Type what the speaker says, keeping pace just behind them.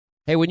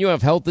Hey, when you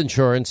have health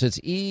insurance, it's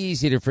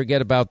easy to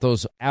forget about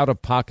those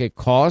out-of-pocket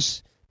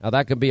costs. Now,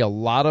 that can be a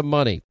lot of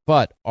money,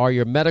 but are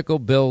your medical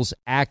bills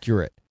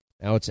accurate?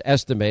 Now, it's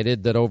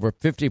estimated that over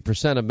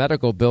 50% of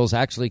medical bills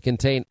actually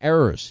contain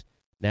errors.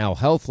 Now,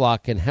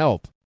 HealthLock can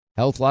help.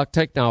 HealthLock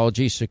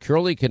technology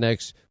securely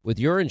connects with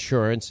your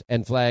insurance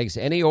and flags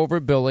any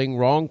overbilling,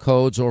 wrong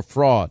codes, or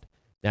fraud.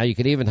 Now, you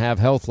can even have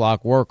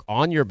HealthLock work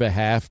on your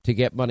behalf to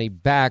get money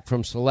back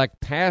from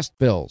select past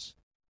bills.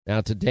 Now,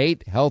 to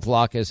date,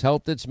 HealthLock has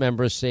helped its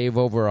members save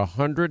over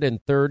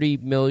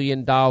 $130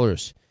 million.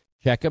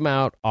 Check them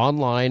out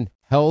online,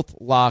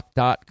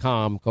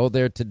 healthlock.com. Go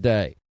there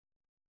today.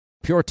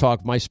 Pure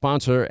Talk, my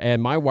sponsor and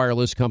my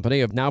wireless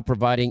company, are now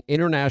providing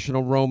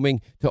international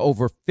roaming to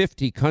over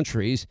 50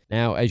 countries.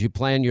 Now, as you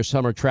plan your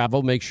summer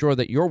travel, make sure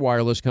that your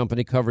wireless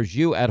company covers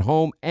you at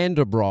home and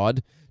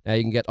abroad. Now,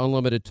 you can get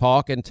unlimited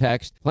talk and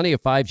text, plenty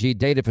of 5G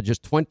data for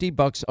just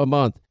 $20 a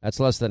month.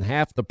 That's less than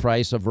half the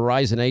price of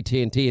Verizon,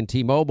 AT&T, and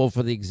T-Mobile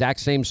for the exact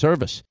same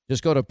service.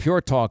 Just go to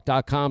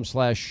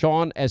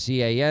puretalk.com/Sean,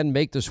 S-E-A-N.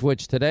 Make the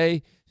switch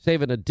today.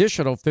 Save an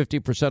additional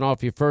 50%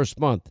 off your first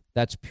month.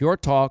 That's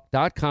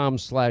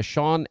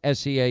puretalk.com/Sean,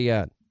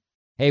 S-E-A-N.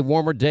 Hey,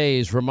 warmer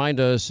days remind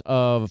us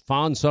of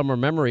fond summer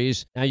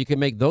memories. Now you can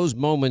make those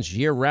moments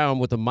year-round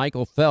with the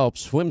Michael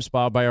Phelps Swim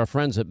Spa by our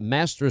friends at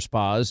Master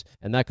Spas,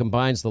 and that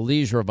combines the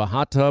leisure of a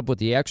hot tub with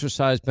the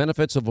exercise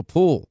benefits of a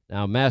pool.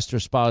 Now, Master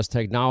Spa's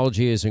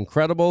technology is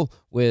incredible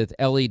with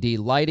LED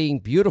lighting,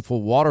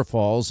 beautiful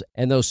waterfalls,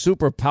 and those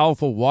super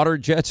powerful water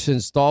jets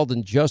installed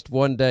in just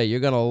one day. You're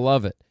going to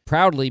love it.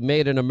 Proudly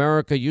made in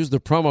America. Use the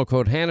promo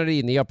code Hannity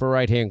in the upper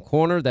right-hand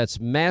corner. That's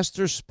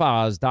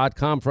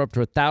masterspas.com for up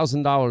to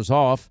 $1,000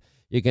 off.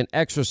 You can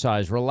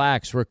exercise,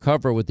 relax,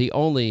 recover with the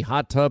only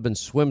hot tub and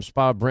swim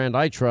spa brand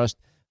I trust,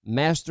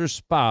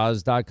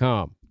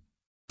 masterspas.com.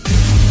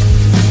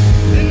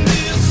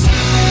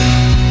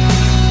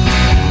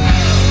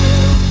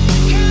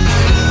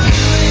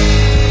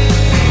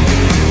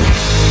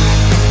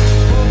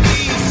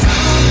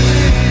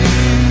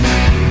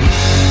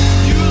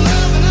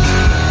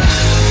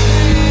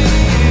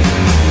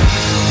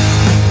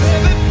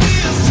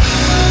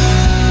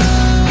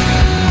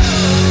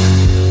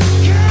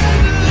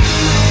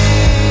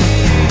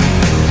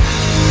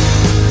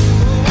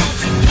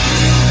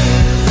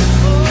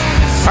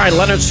 All right,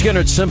 Leonard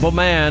Skinner, Simple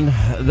Man.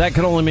 That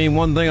can only mean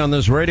one thing on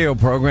this radio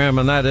program,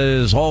 and that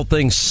is all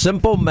things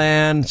Simple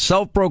Man,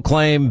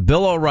 self-proclaimed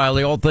Bill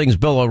O'Reilly, all things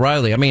Bill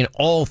O'Reilly. I mean,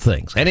 all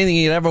things. Anything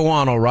you'd ever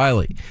want,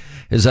 O'Reilly,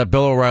 is at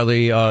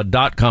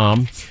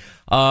BillO'Reilly.com.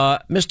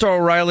 Mr.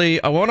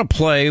 O'Reilly, I want to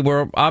play.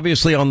 We're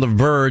obviously on the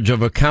verge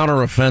of a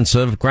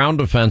counteroffensive, ground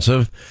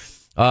offensive.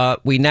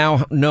 We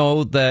now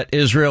know that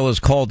Israel has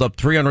called up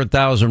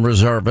 300,000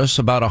 reservists.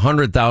 About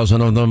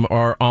 100,000 of them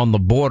are on the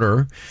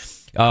border.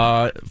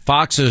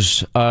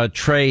 Fox's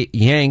Trey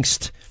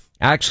Yingst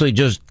actually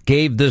just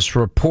gave this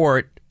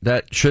report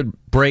that should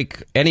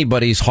break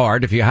anybody's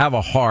heart if you have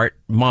a heart,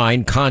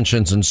 mind,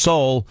 conscience, and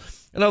soul.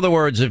 In other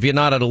words, if you're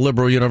not at a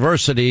liberal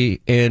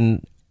university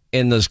in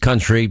this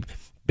country,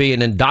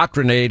 being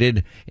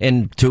indoctrinated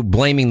into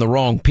blaming the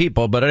wrong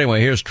people. But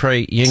anyway, here's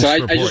Trey Yingst's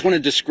report. I just want to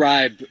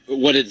describe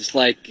what it's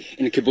like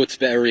in Kibbutz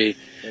Be'eri.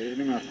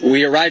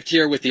 We arrived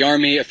here with the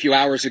army a few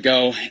hours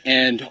ago,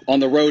 and on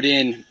the road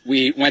in,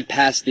 we went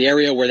past the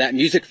area where that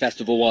music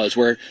festival was,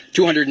 where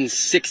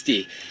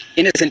 260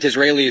 innocent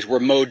Israelis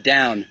were mowed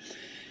down.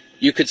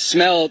 You could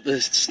smell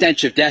the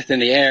stench of death in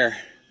the air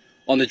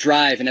on the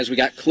drive, and as we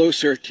got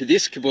closer to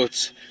this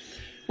kibbutz,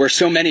 where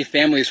so many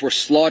families were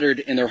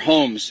slaughtered in their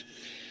homes,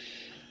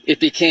 it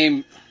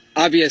became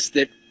obvious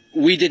that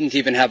we didn't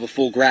even have a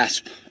full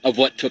grasp of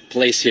what took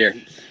place here.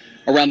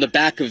 Around the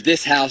back of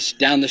this house,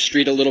 down the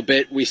street a little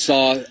bit, we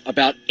saw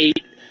about 8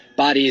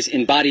 bodies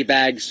in body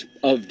bags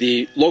of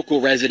the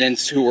local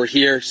residents who were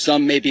here.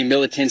 Some may be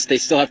militants. They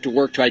still have to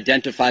work to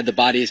identify the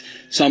bodies.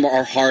 Some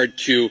are hard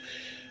to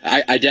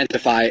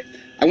identify.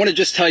 I want to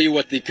just tell you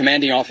what the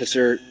commanding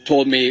officer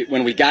told me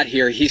when we got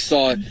here. He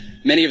saw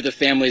many of the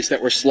families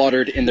that were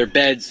slaughtered in their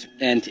beds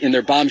and in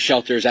their bomb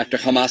shelters after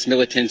Hamas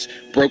militants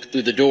broke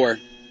through the door.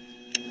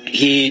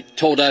 He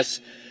told us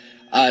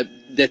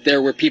that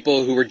there were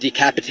people who were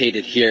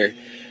decapitated here,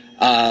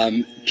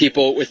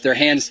 people with their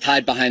hands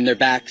tied behind their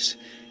backs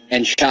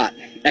and shot,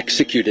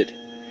 executed.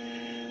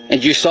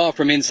 And you saw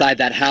from inside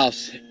that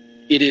house,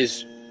 it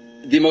is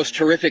the most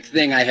horrific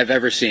thing I have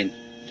ever seen.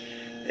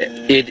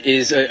 It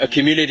is a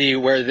community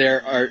where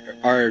there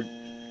are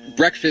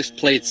breakfast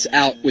plates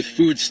out with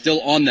food still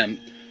on them.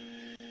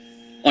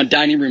 On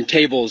dining room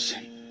tables,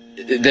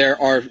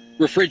 there are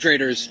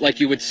refrigerators like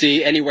you would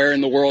see anywhere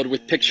in the world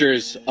with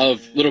pictures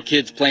of little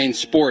kids playing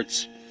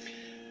sports.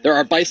 There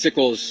are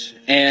bicycles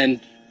and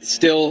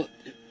still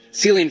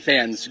ceiling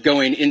fans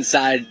going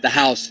inside the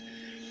house.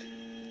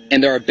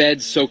 And there are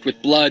beds soaked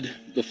with blood,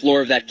 the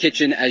floor of that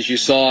kitchen, as you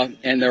saw,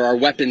 and there are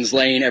weapons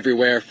laying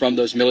everywhere from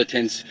those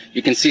militants.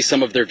 You can see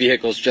some of their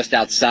vehicles just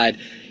outside.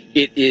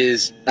 It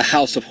is a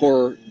house of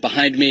horror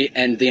behind me,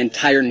 and the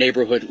entire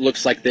neighborhood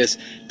looks like this.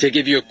 To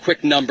give you a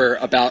quick number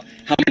about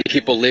how many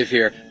people live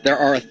here, there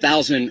are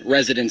 1,000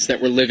 residents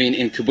that were living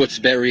in Kibbutz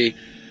Be'eri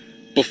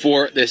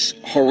before this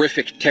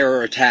horrific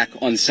terror attack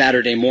on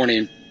Saturday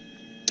morning.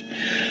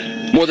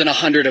 More than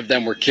 100 of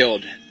them were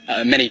killed,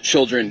 many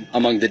children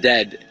among the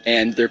dead,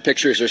 and their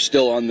pictures are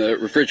still on the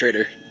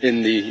refrigerator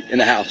in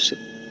the house.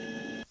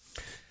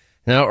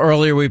 Now,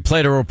 earlier we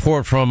played a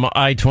report from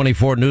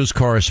I-24 news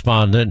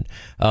correspondent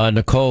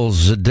Nicole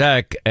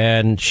Zedek,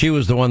 and she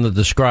was the one that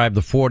described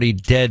the 40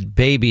 dead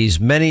babies,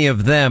 many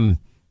of them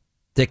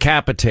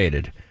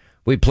decapitated.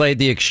 We played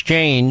the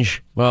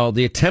exchange,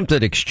 the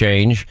attempted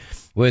exchange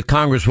with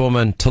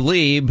Congresswoman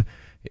Tlaib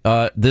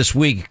this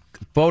week,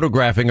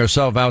 photographing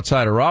herself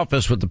outside her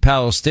office with the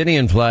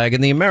Palestinian flag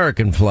and the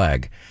American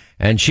flag.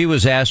 And she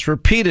was asked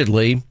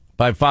repeatedly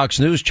by Fox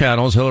News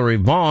Channel's Hillary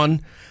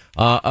Vaughn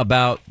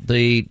about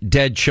the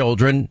dead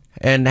children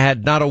and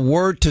had not a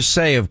word to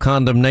say of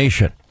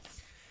condemnation.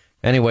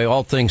 Anyway,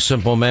 all things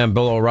simple, man,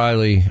 Bill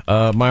O'Reilly.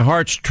 My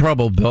heart's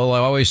troubled, Bill. I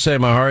always say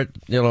my heart,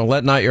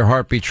 let not your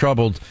heart be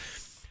troubled.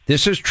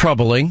 This is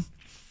troubling.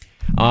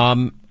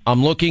 I'm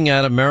looking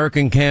at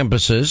American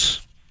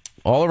campuses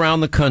all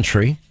around the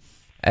country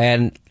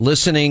and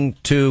listening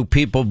to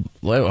people.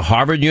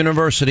 Harvard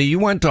University, you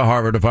went to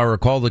Harvard, if I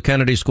recall, the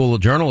Kennedy School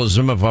of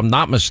Journalism, if I'm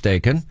not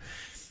mistaken.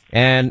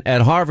 And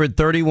at Harvard,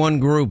 31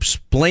 groups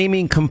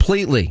blaming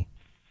completely,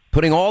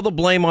 putting all the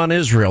blame on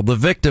Israel, the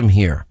victim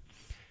here.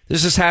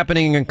 This is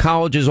happening in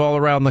colleges all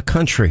around the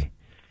country.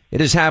 It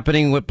is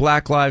happening with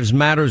Black Lives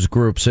Matters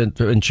groups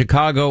in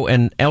Chicago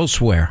and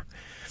elsewhere.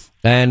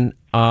 And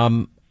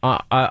I'm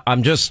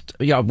just,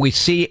 we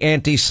see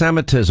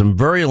anti-Semitism,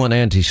 virulent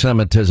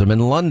anti-Semitism in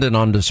London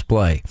on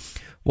display.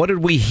 What did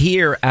we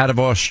hear out of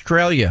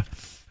Australia?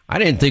 I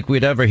didn't think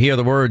we'd ever hear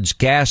the words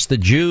gas the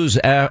Jews,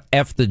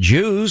 F the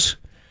Jews.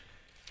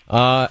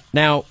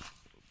 Now,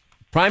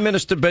 Prime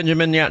Minister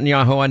Benjamin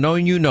Netanyahu, I know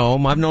you know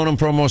him. I've known him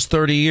for almost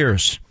 30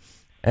 years.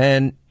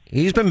 And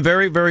he's been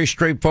very, very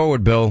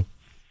straightforward, Bill.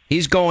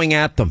 He's going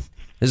at them.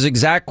 His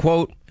exact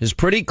quote is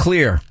pretty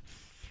clear,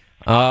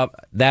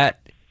 that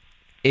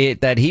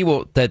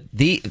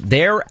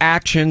their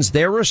actions,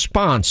 their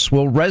response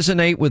will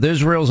resonate with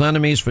Israel's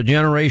enemies for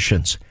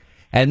generations.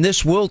 And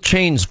this will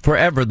change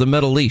forever the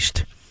Middle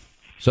East.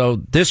 So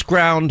this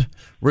ground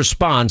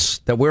response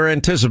that we're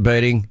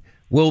anticipating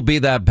will be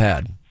that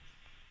bad.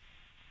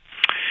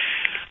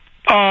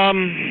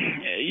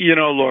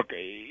 Look,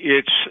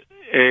 it's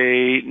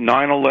a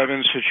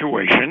 9/11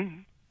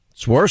 situation.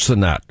 It's worse than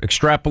that.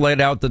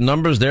 Extrapolate out the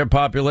numbers, their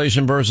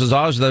population versus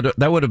ours,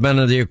 that would have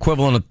been the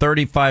equivalent of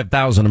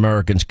 35,000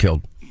 Americans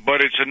killed.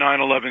 But it's a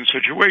 9/11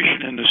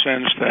 situation in the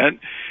sense that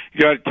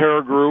you got a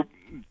terror group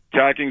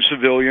attacking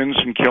civilians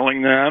and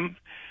killing them.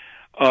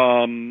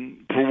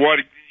 For what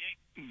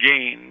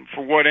gain?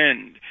 For what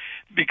end?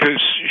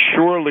 Because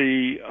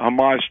surely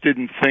Hamas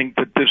didn't think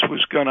that this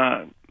was going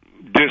to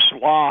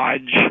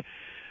dislodge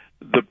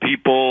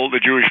the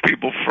Jewish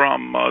people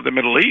from the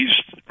Middle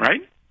East,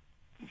 right?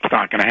 It's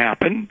not going to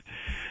happen.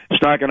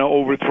 It's not going to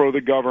overthrow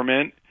the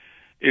government.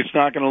 It's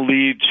not going to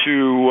lead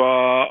to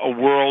a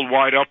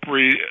worldwide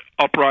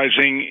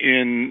uprising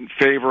in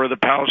favor of the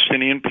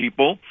Palestinian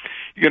people.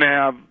 You're going to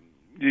have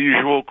the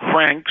usual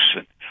cranks.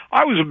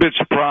 I was a bit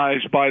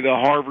surprised by the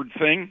Harvard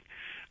thing.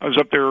 I was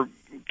up there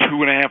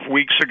 2.5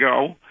 weeks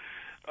ago.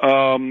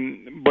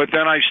 But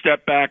then I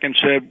stepped back and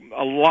said,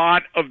 a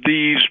lot of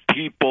these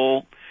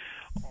people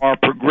are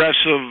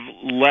progressive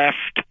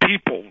left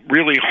people,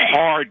 really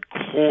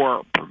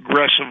hardcore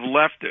progressive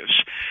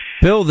leftists.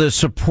 Bill, they're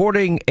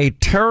supporting a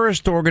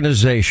terrorist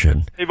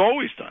organization. They've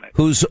always done it.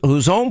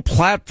 Whose own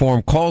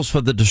platform calls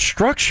for the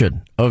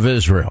destruction of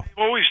Israel.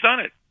 They've always done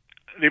it.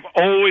 They've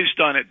always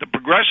done it. The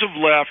progressive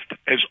left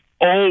has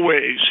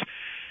always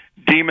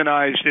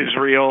demonized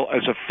Israel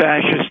as a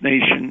fascist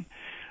nation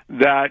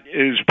that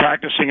is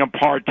practicing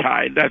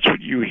apartheid. That's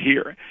what you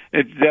hear.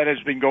 That has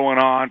been going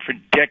on for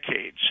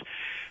decades.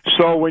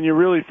 So when you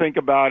really think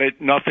about it,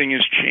 nothing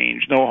has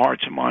changed. No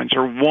hearts and minds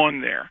are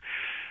one there.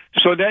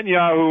 So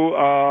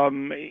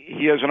Netanyahu,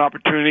 he has an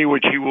opportunity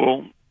which he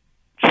will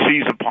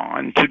seize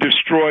upon to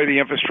destroy the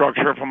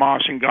infrastructure of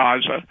Hamas in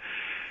Gaza.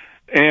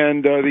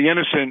 And the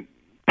innocent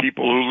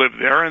people who live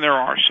there, and there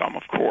are some,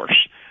 of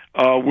course,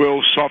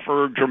 will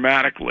suffer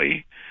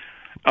dramatically.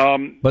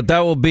 But that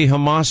will be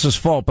Hamas's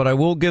fault. But I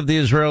will give the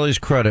Israelis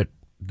credit.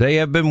 They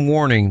have been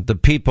warning the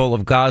people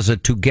of Gaza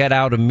to get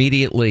out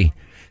immediately.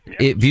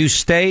 If you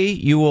stay,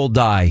 you will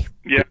die.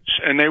 Yes,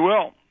 and they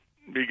will,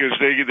 because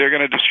they're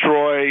going to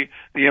destroy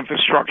the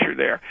infrastructure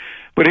there.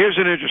 But here's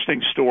an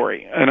interesting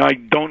story, and I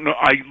don't know.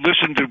 I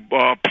listened to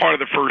part of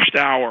the first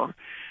hour.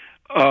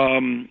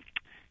 The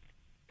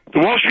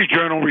Wall Street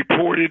Journal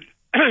reported,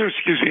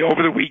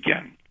 over the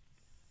weekend,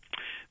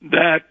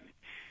 that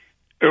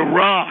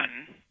Iran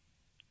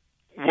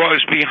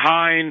was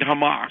behind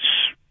Hamas.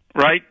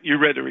 Right? You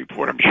read the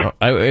report, I'm sure.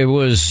 It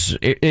was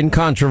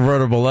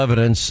incontrovertible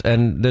evidence,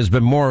 and there's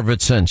been more of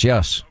it since,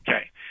 yes.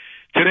 Okay.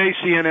 Today,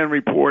 CNN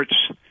reports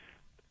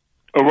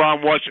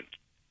Iran wasn't.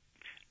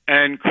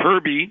 And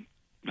Kirby,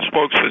 the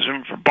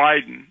spokesperson for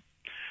Biden,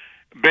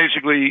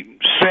 basically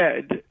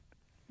said,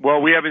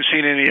 well, we haven't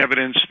seen any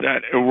evidence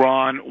that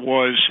Iran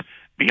was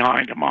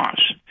behind Hamas.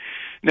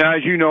 Now,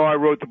 as you know, I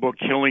wrote the book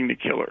Killing the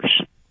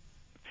Killers,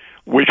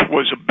 which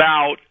was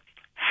about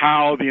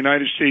how the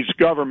United States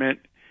government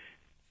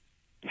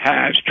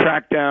has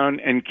tracked down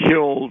and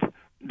killed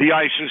the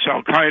ISIS,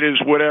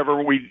 Al-Qaeda's,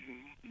 whatever,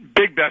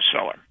 big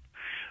bestseller.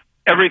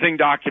 Everything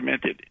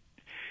documented.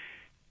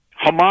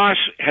 Hamas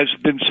has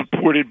been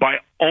supported by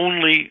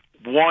only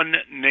one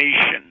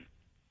nation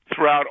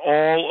throughout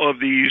all of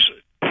these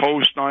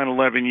post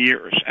 9/11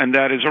 years, and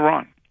that is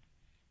Iran.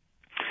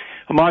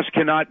 Hamas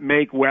cannot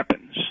make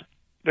weapons.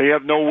 They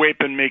have no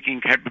weapon-making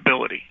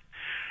capability.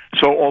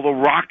 So all the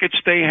rockets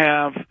they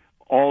have,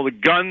 all the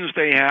guns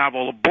they have,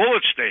 all the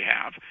bullets they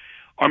have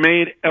are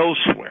made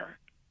elsewhere.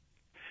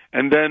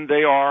 And then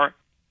they are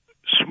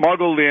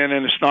smuggled in,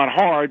 and it's not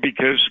hard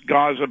because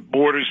Gaza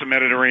borders the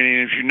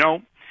Mediterranean, as you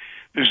know.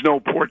 There's no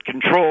port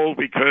control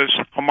because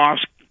Hamas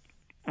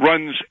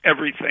runs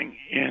everything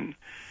in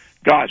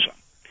Gaza.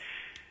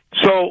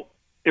 So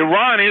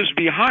Iran is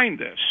behind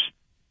this.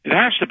 It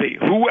has to be.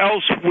 Who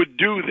else would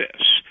do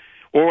this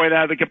or would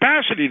have the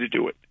capacity to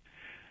do it?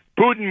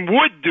 Putin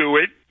would do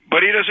it,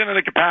 but he doesn't have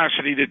the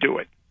capacity to do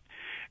it.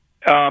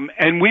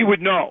 And we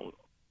would know.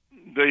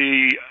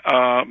 The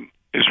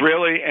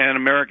Israeli and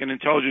American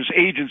intelligence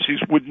agencies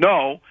would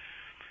know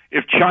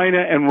if China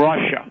and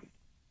Russia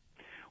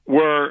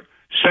were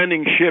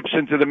sending ships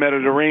into the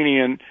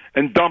Mediterranean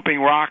and dumping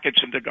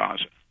rockets into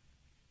Gaza.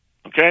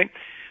 Okay?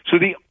 So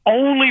the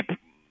only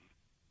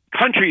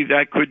country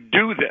that could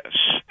do this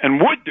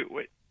and would do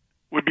it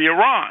would be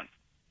Iran.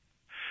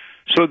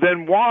 So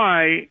then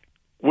why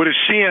would a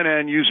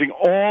CNN using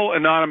all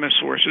anonymous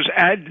sources,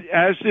 as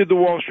did the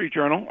Wall Street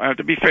Journal, I have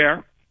to be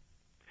fair,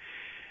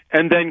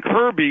 and then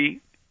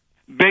Kirby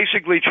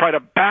basically try to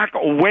back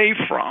away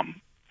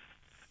from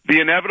the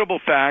inevitable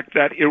fact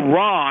that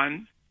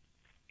Iran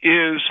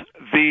is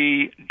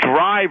the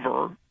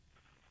driver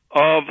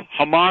of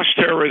Hamas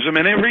terrorism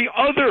and every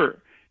other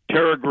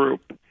terror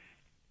group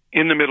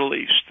in the Middle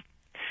East.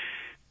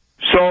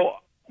 So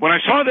when I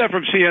saw that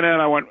from CNN,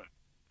 I went,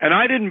 and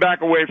I didn't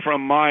back away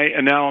from my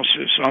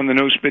analysis on the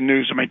No Spin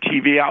News and my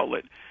TV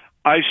outlet.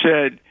 I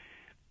said,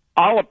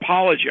 I'll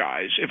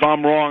apologize if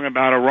I'm wrong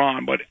about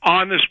Iran, but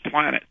on this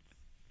planet,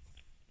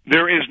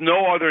 there is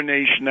no other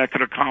nation that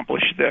could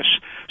accomplish this.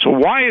 So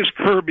why is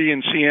Kirby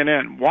and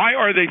CNN, why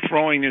are they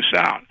throwing this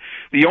out?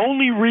 The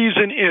only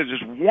reason is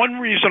one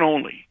reason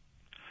only.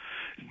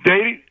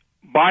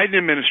 Biden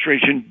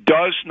administration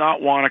does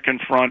not want to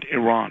confront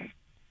Iran.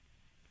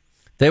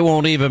 They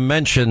won't even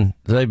mention,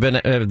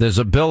 there's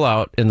a bill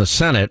out in the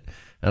Senate,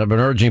 and I've been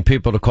urging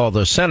people to call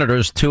their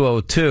senators,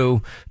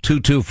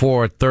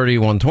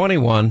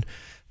 202-224-3121,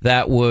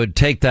 that would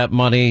take that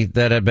money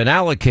that had been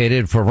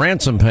allocated for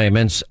ransom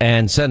payments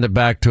and send it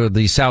back to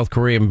the South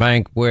Korean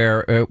bank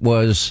where it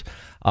was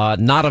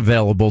not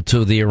available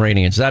to the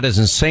Iranians. That is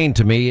insane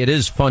to me. It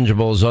is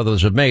fungible, as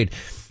others have made.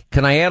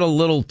 Can I add a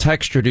little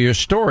texture to your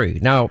story?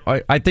 Now,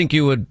 I think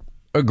you would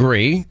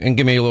agree and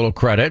give me a little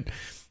credit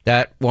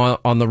that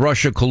on the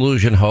Russia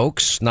collusion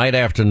hoax, night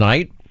after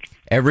night,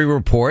 every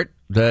report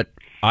that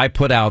I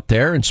put out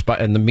there and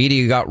the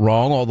media got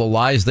wrong, all the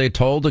lies they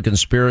told, the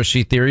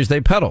conspiracy theories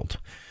they peddled,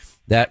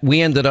 that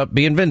we ended up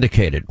being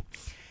vindicated.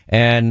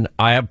 And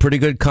I have pretty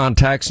good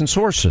contacts and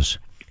sources.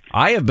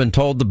 I have been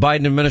told the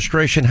Biden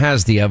administration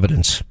has the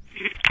evidence.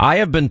 I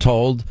have been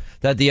told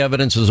that the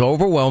evidence is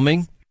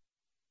overwhelming.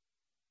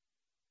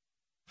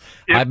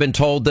 I've been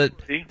told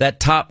that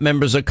top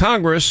members of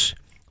Congress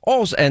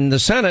also, and the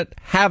Senate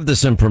have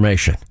this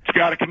information. It's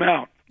got to come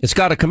out. It's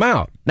got to come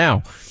out.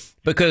 Now,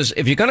 because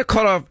if you're going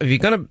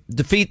to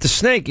defeat the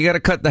snake, you got to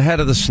cut the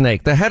head of the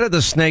snake. The head of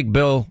the snake,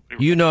 Bill,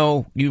 you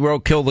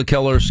wrote Killing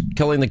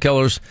the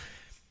Killers.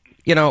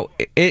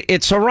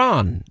 It's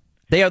Iran.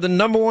 They are the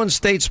number one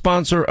state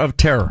sponsor of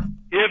terror.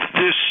 If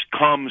this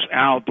comes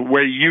out the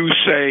way you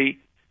say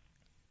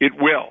it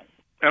will,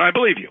 and I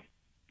believe you,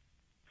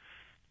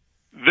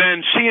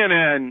 then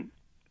CNN,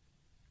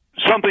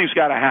 something's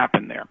got to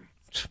happen there.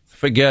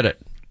 Forget it.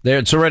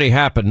 It's already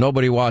happened.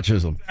 Nobody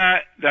watches them.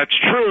 That's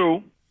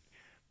true,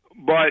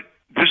 but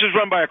this is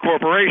run by a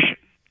corporation,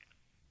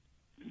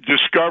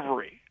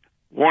 Discovery,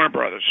 Warner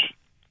Brothers,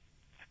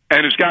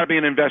 and it's got to be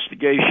an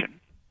investigation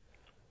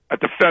at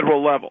the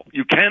federal level.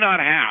 You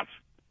cannot have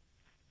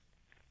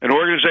an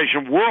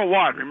organization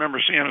worldwide, remember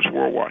CNN is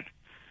worldwide,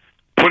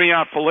 putting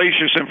out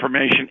fallacious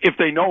information if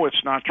they know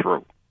it's not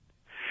true.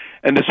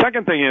 And the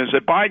second thing is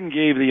that Biden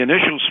gave the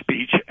initial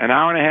speech, an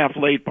hour and a half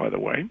late, by the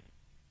way,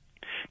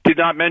 did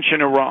not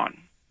mention Iran.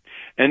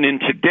 And in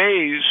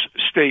today's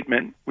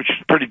statement, which is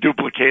pretty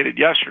duplicated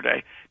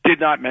yesterday,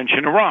 did not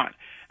mention Iran.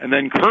 And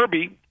then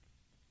Kirby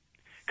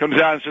comes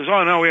out and says,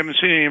 oh, no, we haven't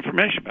seen any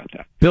information about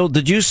that. Bill,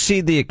 did you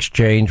see the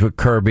exchange with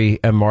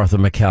Kirby and Martha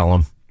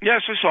McCallum?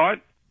 Yes, I saw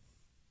it.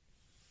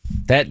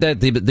 That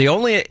the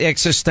only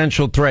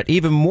existential threat,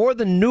 even more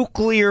than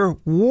nuclear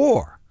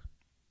war,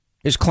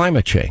 is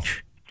climate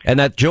change. And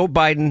that Joe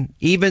Biden,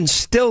 even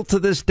still to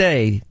this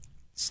day,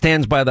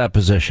 stands by that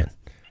position.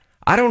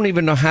 I don't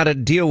even know how to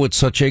deal with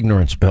such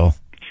ignorance, Bill.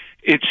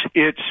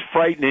 It's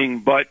frightening,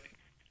 but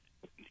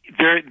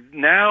there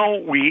now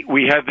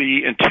we have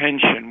the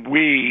intention.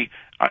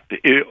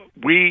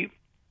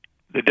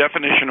 The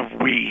definition of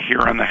we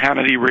here on the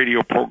Hannity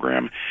radio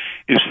program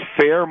is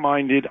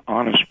fair-minded,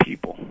 honest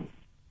people.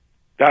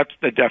 That's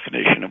the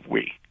definition of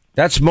we.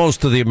 That's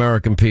most of the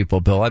American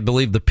people, Bill. I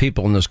believe the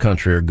people in this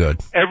country are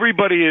good.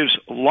 Everybody is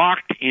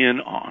locked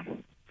in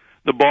on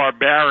the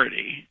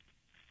barbarity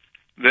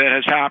that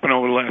has happened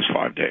over the last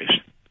 5 days.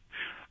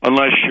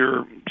 Unless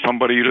you're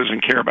somebody who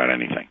doesn't care about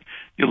anything.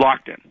 You're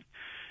locked in.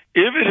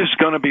 If it is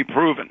going to be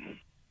proven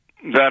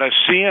that a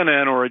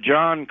CNN or a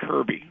John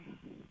Kirby,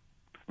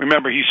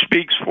 remember he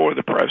speaks for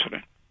the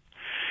president,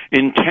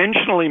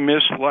 intentionally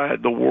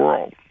misled the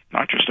world,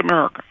 not just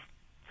America,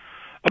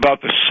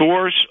 about the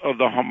source of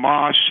the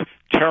Hamas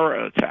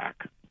terror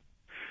attack,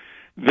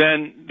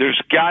 then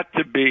there's got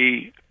to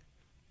be,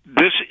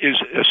 this is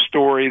a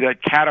story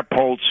that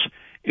catapults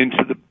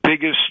into the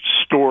biggest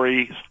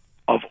story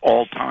of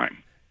all time.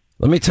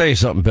 Let me tell you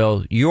something,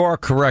 Bill. You are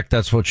correct.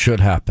 That's what should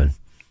happen.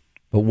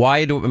 But why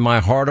in my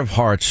heart of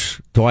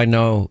hearts do I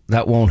know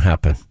that won't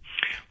happen?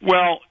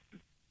 Well,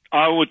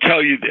 I will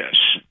tell you this.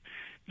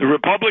 The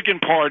Republican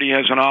Party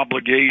has an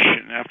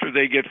obligation after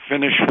they get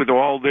finished with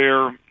all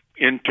their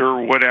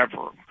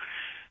whatever.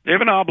 They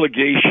have an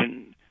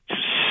obligation to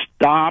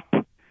stop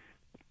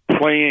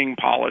playing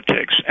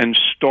politics and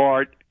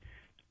start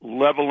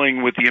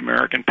leveling with the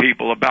American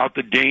people about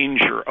the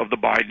danger of the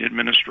Biden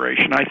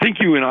administration. I think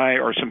you and I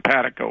are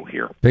simpatico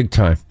here. Big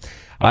time.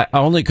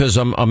 Only because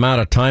I'm out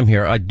of time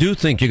here. I do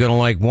think you're going to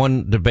like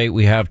one debate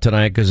we have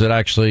tonight because it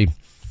actually,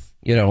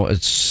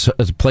 it's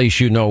a place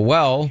you know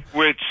well.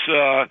 But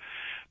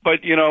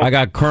I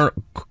got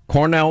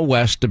Cornel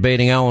West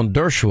debating Alan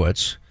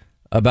Dershowitz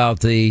about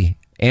the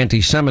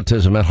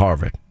anti-Semitism at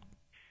Harvard.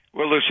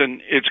 Well,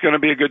 listen, it's going to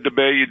be a good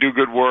debate. You do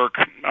good work.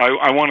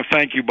 I want to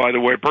thank you, by the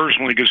way,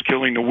 personally, because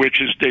Killing the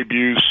Witches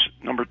debuts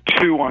number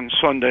 2 on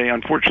Sunday.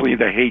 Unfortunately,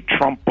 the Hate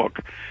Trump book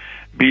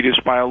beat us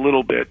by a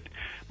little bit.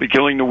 But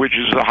Killing the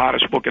Witches is the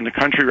hottest book in the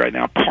country right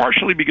now,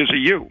 partially because of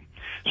you.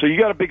 So you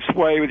got a big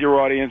sway with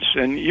your audience,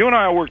 and you and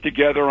I will work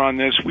together on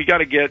this. We got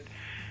to get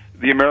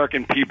the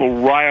American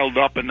people riled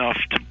up enough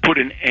to put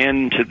an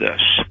end to this.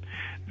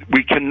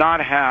 We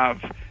cannot have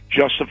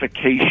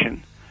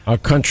justification. Our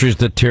country's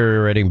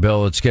deteriorating,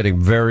 Bill. It's getting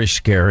very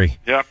scary.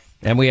 Yep.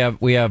 And we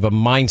have a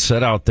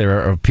mindset out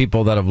there of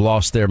people that have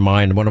lost their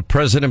mind. When a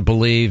president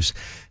believes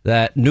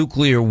that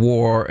nuclear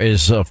war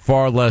is a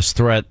far less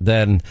threat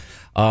than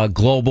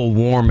global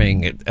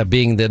warming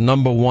being the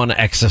number one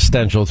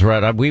existential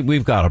threat,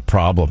 we've got a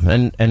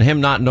problem. And him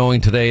not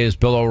knowing today is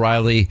Bill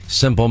O'Reilly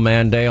Simple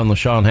Man Day on the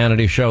Sean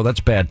Hannity Show.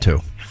 That's bad,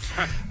 too.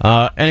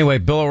 Anyway,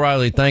 Bill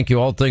O'Reilly, thank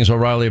you. All things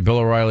O'Reilly at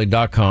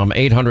BillO'Reilly.com.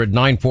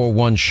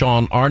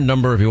 800-941-SEAN, our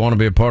number if you want to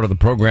be a part of the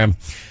program.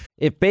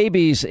 If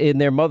babies in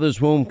their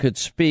mother's womb could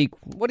speak,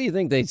 what do you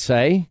think they'd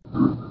say?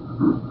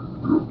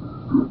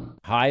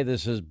 Hi,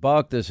 this is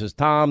Buck. This is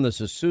Tom.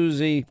 This is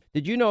Susie.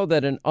 Did you know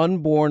that an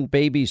unborn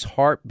baby's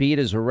heartbeat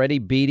is already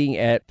beating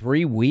at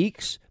 3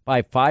 weeks?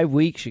 By 5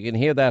 weeks, you can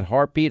hear that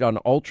heartbeat on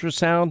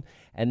ultrasound.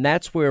 And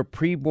that's where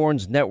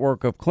Preborn's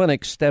network of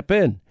clinics step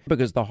in,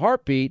 because the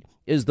heartbeat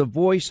is the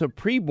voice of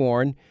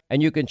preborn,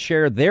 and you can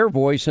share their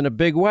voice in a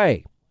big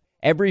way.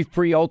 Every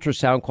free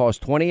ultrasound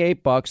costs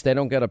 $28. They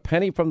don't get a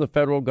penny from the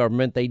federal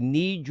government. They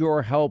need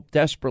your help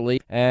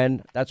desperately,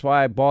 and that's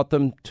why I bought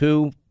them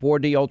 2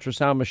 4D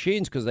ultrasound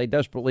machines, because they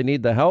desperately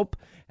need the help,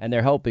 and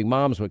they're helping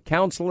moms with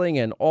counseling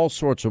and all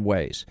sorts of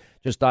ways.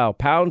 Just dial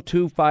pound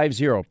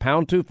 250,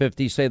 pound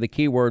 250, say the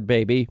keyword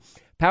baby,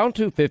 pound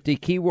 250,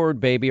 keyword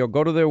baby, or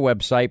go to their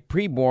website,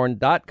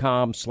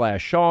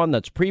 preborn.com/Sean.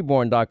 That's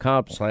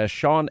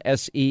preborn.com/Sean,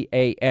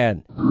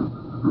 SEAN.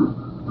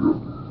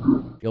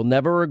 You'll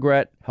never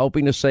regret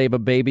helping to save a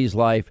baby's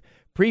life.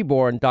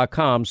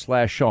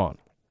 Preborn.com/Sean.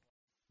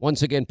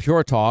 Once again,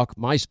 Pure Talk,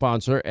 my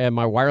sponsor and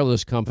my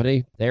wireless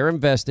company, they're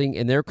investing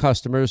in their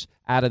customers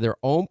out of their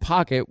own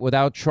pocket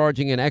without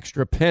charging an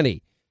extra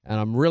penny. And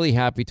I'm really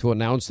happy to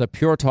announce that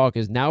Pure Talk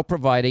is now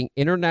providing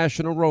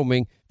international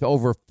roaming to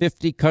over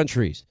 50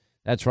 countries.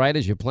 That's right.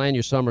 As you plan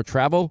your summer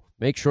travel,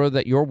 make sure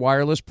that your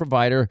wireless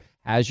provider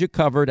has you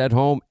covered at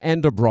home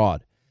and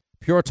abroad.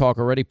 Pure Talk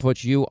already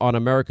puts you on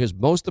America's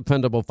most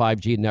dependable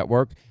 5G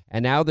network,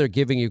 and now they're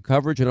giving you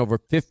coverage in over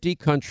 50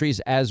 countries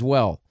as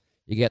well.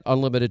 You get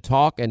unlimited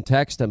talk and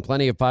text and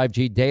plenty of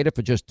 5G data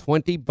for just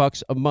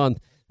 $20 a month.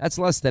 That's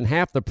less than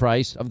half the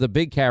price of the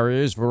big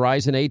carriers,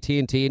 Verizon,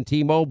 AT&T, and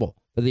T-Mobile,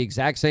 for the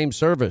exact same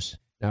service.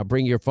 Now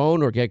bring your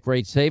phone or get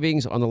great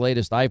savings on the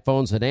latest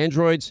iPhones and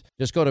Androids.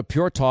 Just go to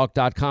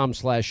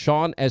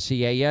puretalk.com/Sean,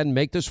 SEAN.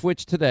 Make the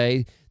switch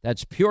today.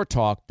 That's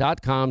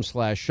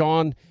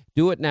puretalk.com/Sean.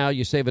 Do it now.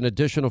 You save an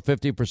additional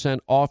 50%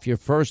 off your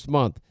first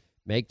month.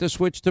 Make the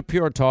switch to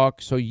Pure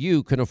Talk so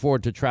you can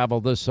afford to travel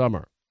this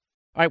summer.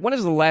 All right, when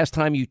is the last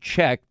time you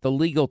checked the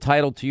legal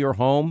title to your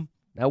home?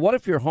 Now, what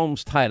if your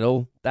home's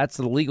title, that's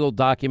the legal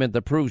document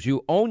that proves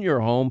you own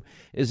your home,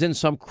 is in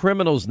some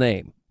criminal's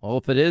name? Well,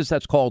 if it is,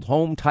 that's called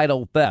home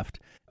title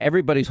theft.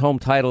 Everybody's home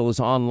title is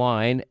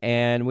online,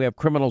 and we have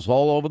criminals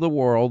all over the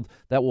world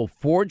that will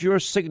forge your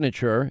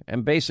signature,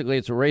 and basically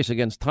it's a race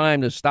against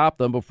time to stop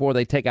them before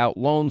they take out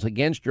loans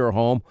against your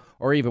home,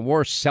 or even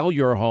worse, sell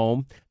your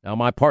home. Now,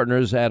 my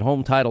partners at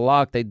Home Title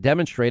Lock, they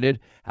demonstrated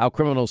how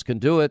criminals can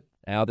do it.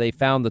 Now, they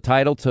found the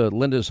title to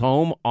Linda's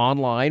home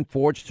online,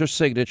 forged her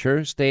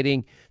signature,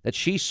 stating that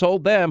she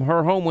sold them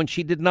her home when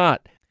she did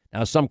not.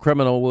 Now, some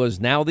criminal was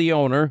now the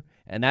owner,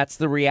 and that's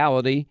the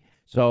reality.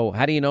 So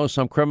how do you know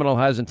some criminal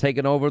hasn't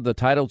taken over the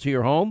title to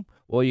your home?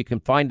 Well, you can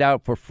find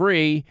out for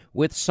free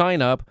with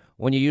sign up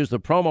when you use the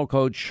promo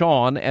code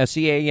Sean,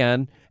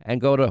 S-E-A-N,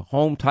 and go to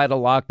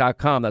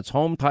HomeTitleLock.com. That's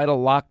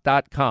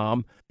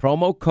HomeTitleLock.com,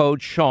 promo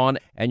code Sean,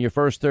 and your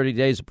first 30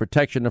 days of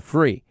protection are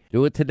free.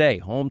 Do it today,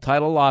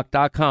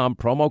 HomeTitleLock.com,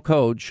 promo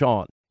code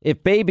Sean.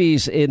 If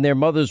babies in their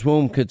mother's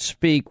womb could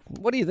speak,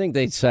 what do you think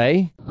they'd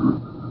say?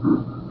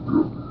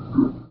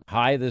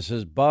 Hi, this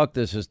is Buck,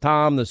 this is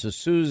Tom, this is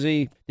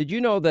Susie. Did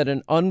you know that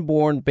an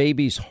unborn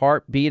baby's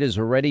heartbeat is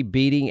already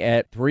beating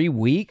at 3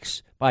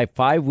 weeks? By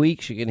 5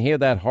 weeks, you can hear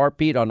that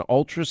heartbeat on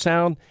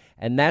ultrasound,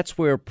 and that's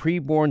where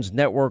Preborn's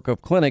network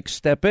of clinics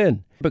step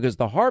in, because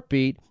the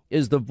heartbeat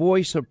is the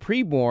voice of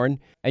preborn,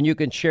 and you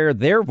can share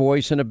their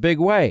voice in a big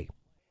way.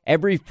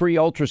 Every free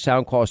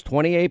ultrasound costs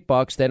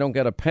 $28. They don't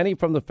get a penny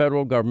from the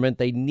federal government.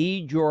 They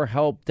need your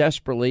help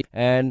desperately,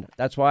 and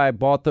that's why I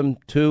bought them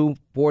 2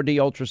 4D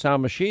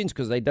ultrasound machines,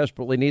 because they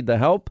desperately need the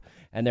help,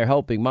 and they're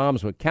helping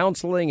moms with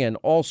counseling and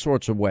all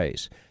sorts of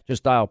ways.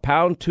 Just dial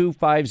pound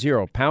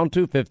 250, pound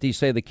 250,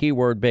 say the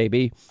keyword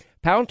baby,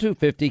 pound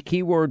 250,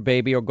 keyword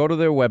baby, or go to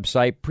their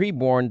website,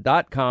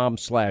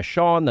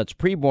 preborn.com/Sean. That's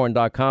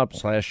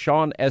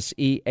preborn.com/Sean,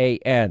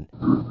 S-E-A-N.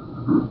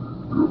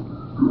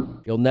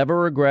 You'll never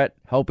regret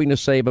helping to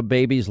save a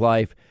baby's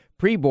life.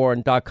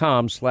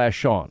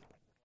 Preborn.com/Sean.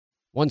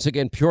 Once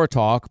again, Pure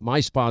Talk, my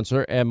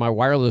sponsor and my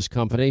wireless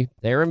company,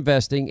 they're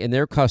investing in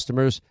their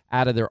customers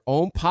out of their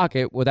own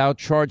pocket without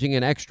charging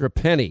an extra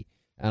penny.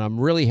 And I'm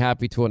really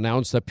happy to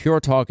announce that Pure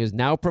Talk is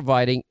now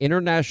providing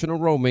international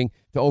roaming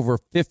to over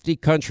 50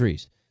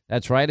 countries.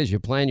 That's right. As you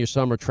plan your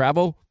summer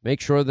travel, make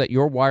sure that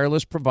your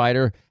wireless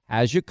provider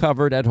has you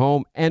covered at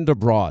home and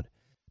abroad.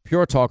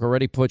 Pure Talk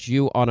already puts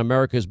you on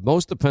America's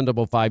most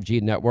dependable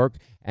 5G network,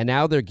 and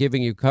now they're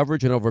giving you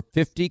coverage in over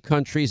 50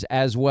 countries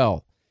as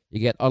well. You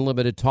get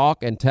unlimited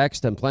talk and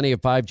text and plenty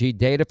of 5G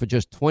data for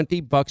just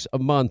 $20 a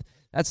month.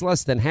 That's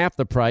less than half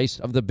the price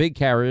of the big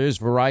carriers,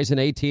 Verizon,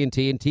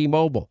 AT&T, and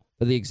T-Mobile,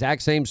 for the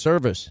exact same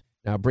service.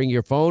 Now bring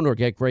your phone or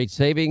get great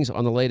savings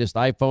on the latest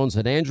iPhones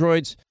and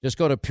Androids. Just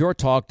go to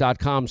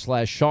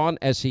puretalk.com/Sean,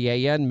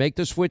 S-E-A-N. Make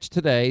the switch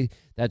today.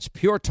 That's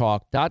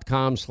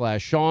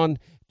puretalk.com/Sean.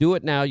 Do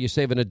it now. You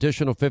save an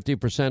additional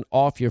 50%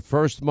 off your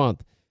first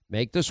month.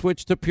 Make the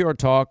switch to Pure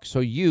Talk so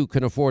you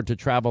can afford to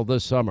travel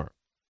this summer.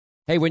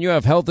 Hey, when you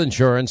have health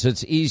insurance,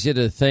 it's easy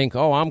to think,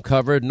 oh, I'm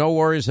covered, no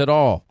worries at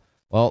all.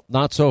 Well,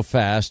 not so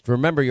fast.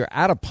 Remember, your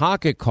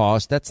out-of-pocket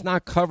cost, that's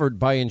not covered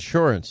by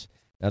insurance.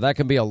 Now, that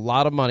can be a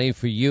lot of money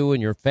for you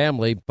and your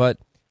family, but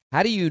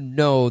how do you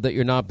know that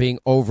you're not being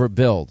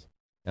overbilled?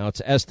 Now,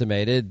 it's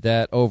estimated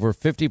that over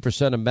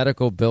 50% of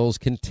medical bills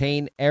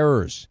contain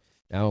errors.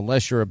 Now,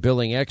 unless you're a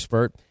billing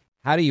expert,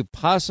 how do you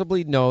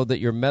possibly know that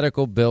your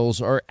medical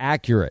bills are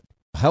accurate?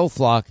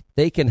 HealthLock,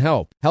 they can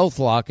help.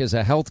 HealthLock is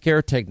a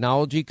healthcare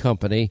technology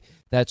company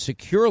that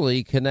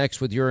securely connects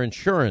with your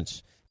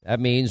insurance. That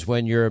means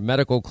when your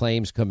medical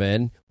claims come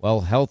in,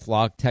 well,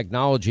 HealthLock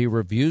technology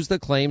reviews the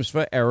claims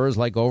for errors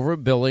like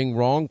overbilling,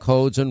 wrong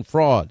codes, and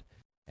fraud.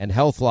 And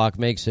HealthLock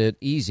makes it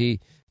easy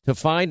to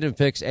find and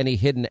fix any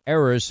hidden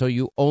errors so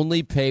you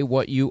only pay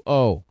what you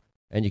owe.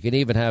 And you can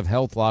even have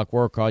HealthLock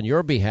work on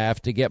your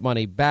behalf to get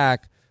money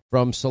back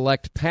from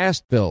select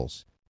past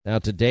bills. Now,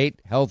 to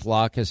date,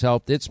 HealthLock has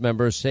helped its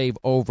members save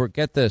over,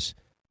 get this,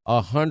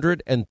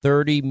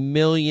 $130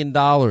 million.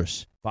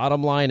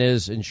 Bottom line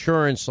is,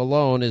 insurance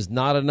alone is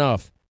not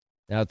enough.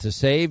 Now, to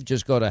save,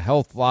 just go to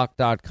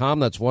healthlock.com.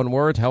 That's one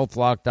word,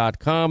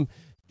 healthlock.com.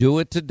 Do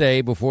it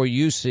today before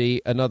you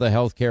see another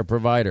healthcare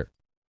provider.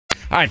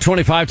 All right,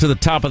 25 to the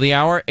top of the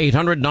hour.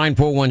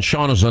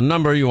 800-941-SEAN is the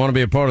number. You want to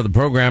be a part of the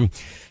program.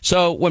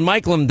 So when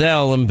Mike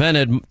Lindell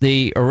invented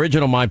the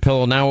original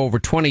MyPillow now over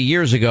 20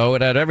 years ago,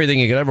 it had everything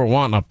you could ever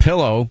want in a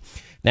pillow.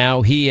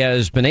 Now he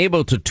has been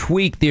able to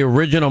tweak the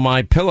original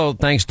MyPillow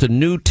thanks to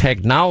new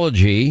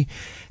technology.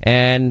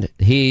 And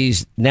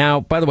he's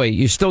now, by the way,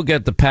 you still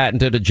get the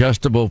patented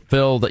adjustable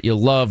fill that you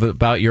love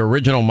about your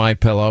original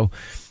MyPillow.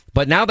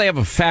 But now they have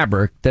a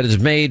fabric that is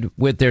made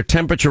with their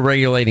temperature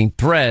regulating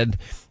thread.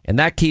 And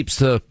that keeps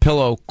the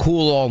pillow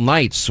cool all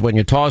nights when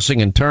you're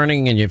tossing and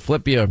turning and you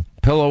flip your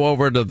pillow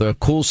over to the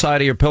cool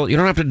side of your pillow. You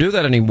don't have to do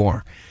that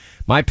anymore.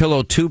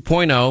 MyPillow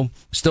 2.0,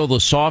 still the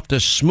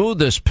softest,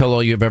 smoothest pillow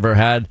you've ever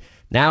had.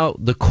 Now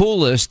the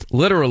coolest,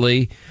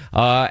 literally,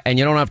 and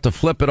you don't have to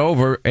flip it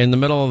over in the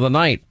middle of the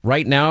night.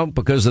 Right now,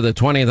 because of the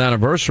 20th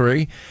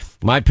anniversary,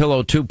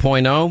 MyPillow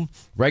 2.0,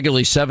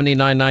 regularly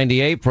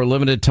 $79.98 for a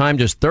limited time,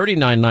 just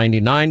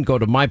 $39.99. Go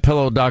to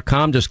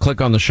MyPillow.com. Just click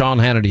on the Sean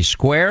Hannity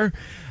square.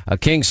 A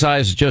king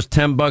size is just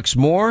 $10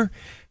 more.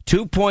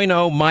 2.0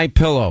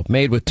 MyPillow,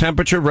 made with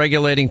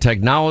temperature-regulating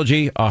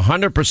technology,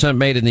 100%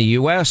 made in the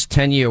U.S.,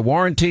 10-year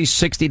warranty,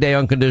 60-day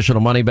unconditional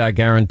money-back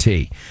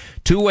guarantee.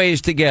 2 ways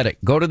to get it.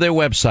 Go to their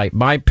website,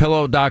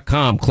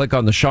 MyPillow.com. Click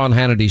on the Sean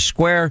Hannity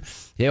square.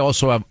 They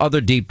also have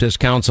other deep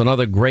discounts on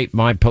other great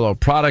MyPillow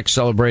products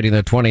celebrating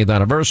their 20th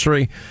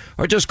anniversary.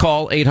 Or just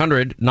call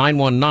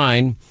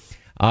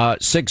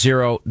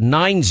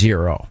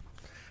 800-919-6090.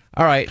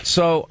 All right,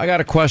 so I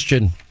got a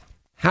question.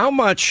 How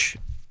much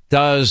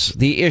does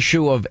the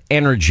issue of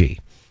energy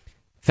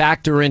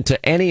factor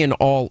into any and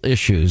all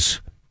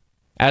issues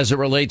as it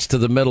relates to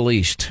the Middle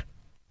East?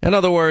 In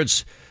other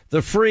words,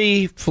 the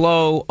free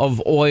flow of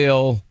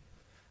oil,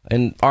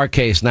 in our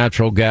case,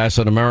 natural gas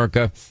in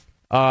America,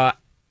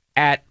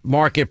 at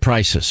market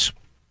prices.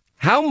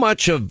 How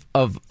much of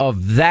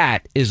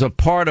that is a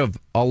part of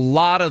a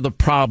lot of the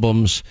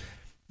problems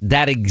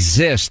that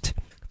exist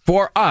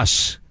for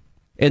us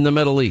in the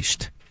Middle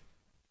East?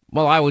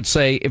 Well, I would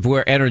say if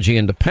we're energy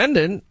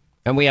independent,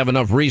 and we have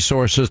enough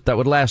resources that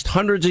would last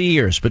hundreds of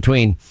years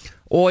between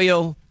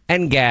oil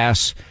and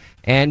gas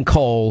and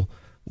coal,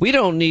 we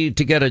don't need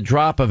to get a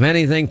drop of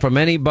anything from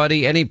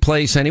anybody, any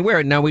place,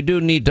 anywhere. Now, we do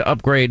need to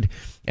upgrade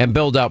and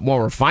build out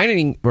more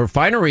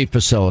refinery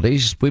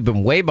facilities. We've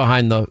been way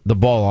behind the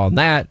ball on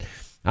that.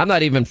 I'm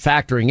not even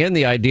factoring in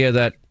the idea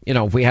that,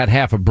 if we had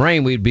half a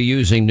brain, we'd be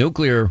using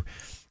nuclear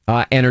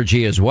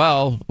energy as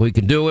well. We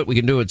can do it. We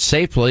can do it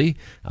safely.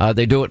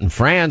 They do it in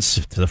France.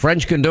 If the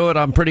French can do it,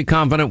 I'm pretty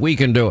confident we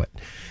can do it.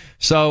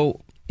 So,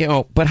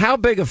 but how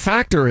big a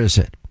factor is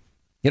it?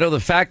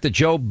 The fact that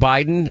Joe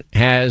Biden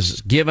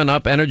has given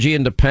up energy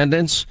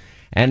independence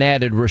and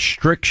added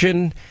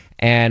restriction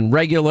and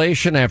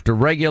regulation after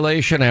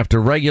regulation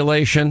after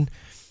regulation,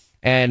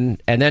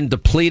 and then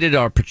depleted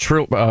our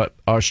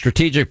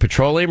strategic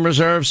petroleum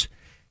reserves.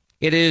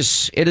 It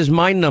is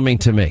mind-numbing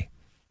to me.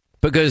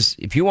 Because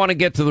if you want to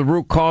get to the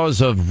root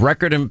cause of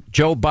record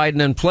Joe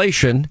Biden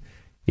inflation,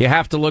 you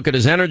have to look at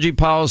his energy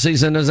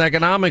policies and his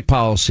economic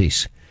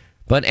policies.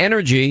 But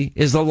energy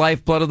is the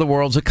lifeblood of the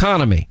world's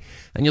economy.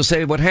 And you'll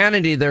say, but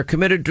Hannity, they're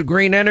committed to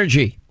green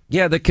energy.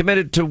 Yeah, they're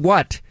committed to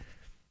what?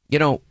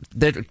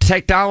 The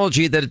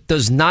technology that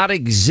does not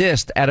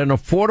exist at an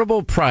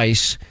affordable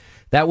price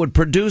that would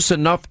produce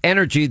enough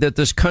energy that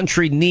this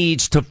country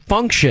needs to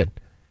function.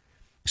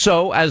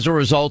 So as a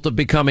result of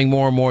becoming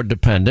more and more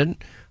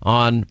dependent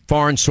on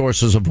foreign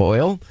sources of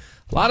oil,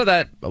 a lot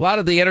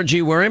of the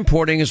energy we're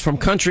importing is from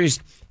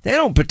countries they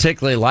don't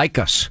particularly like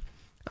us.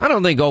 I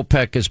don't think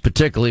OPEC is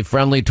particularly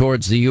friendly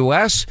towards the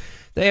U.S.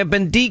 They have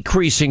been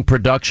decreasing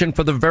production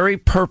for the very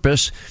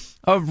purpose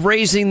of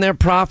raising their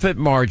profit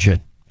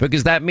margin,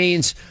 because that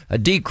means a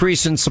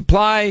decrease in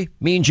supply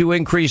means you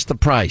increase the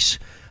price.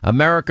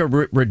 America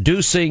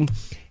reducing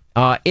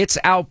its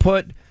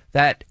output,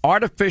 that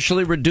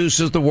artificially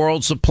reduces the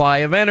world's supply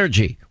of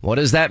energy. What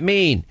does that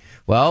mean?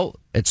 Well,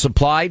 it's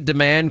supply,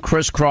 demand,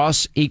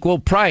 crisscross, equal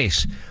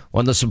price.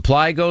 When the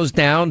supply goes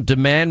down,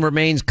 demand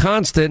remains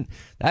constant.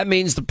 That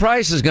means the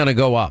price is going to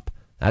go up.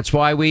 That's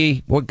why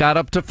we got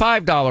up to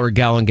 $5 a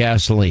gallon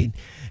gasoline.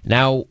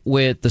 Now,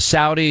 with the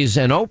Saudis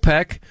and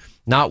OPEC,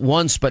 not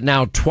once but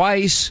now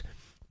twice,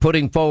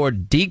 putting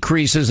forward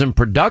decreases in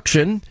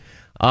production,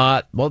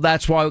 well,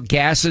 that's why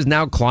gas has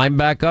now climbed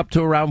back up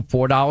to around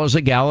 $4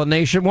 a gallon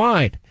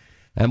nationwide.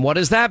 And what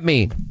does that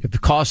mean?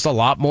 It costs a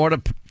lot more to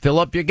fill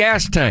up your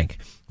gas tank.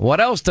 What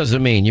else does it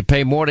mean? You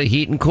pay more to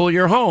heat and cool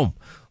your home.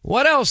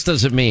 What else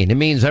does it mean? It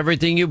means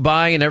everything you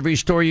buy in every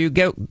store you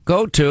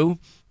go to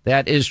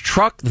that is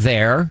trucked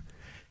there,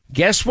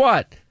 guess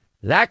what?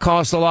 That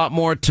costs a lot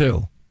more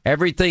too.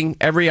 Everything,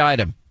 every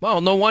item.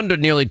 Well, no wonder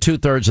nearly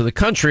 2/3 of the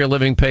country are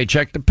living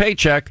paycheck to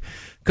paycheck,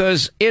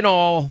 because in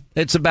all,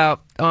 it's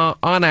about,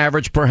 on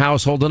average per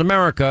household in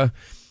America,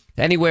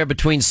 anywhere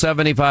between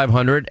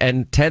 $7,500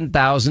 and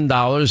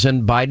 $10,000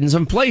 in Biden's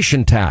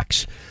inflation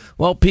tax.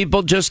 Well,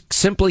 people just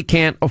simply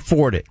can't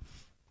afford it.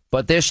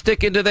 But they're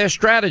sticking to their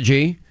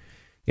strategy.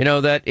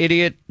 That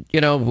idiot,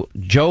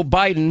 Joe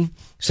Biden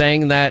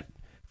saying that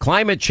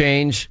climate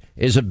change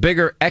is a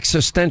bigger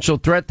existential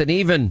threat than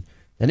even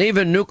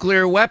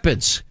nuclear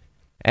weapons.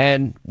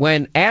 And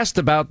when asked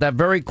about that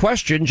very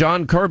question,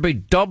 John Kirby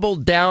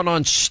doubled down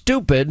on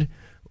stupid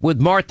with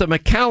Martha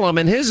McCallum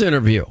in his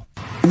interview.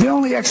 The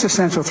only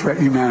existential threat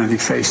humanity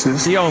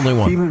faces, the only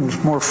one, even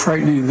more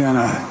frightening than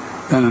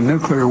a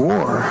nuclear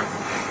war,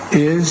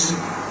 is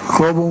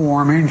global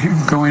warming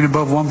going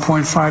above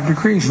 1.5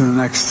 degrees in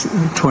the next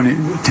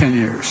 10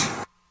 years.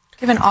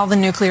 Given all the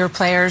nuclear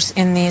players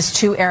in these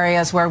two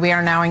areas where we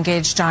are now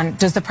engaged, John,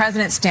 does the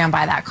president stand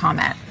by that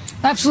comment?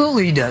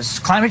 Absolutely, he does.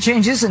 Climate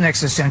change is an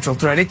existential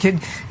threat.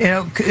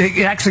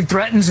 It actually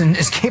threatens and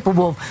is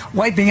capable of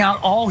wiping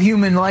out all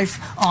human life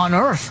on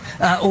Earth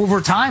over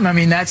time. I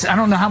mean, I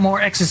don't know how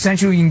more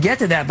existential you can get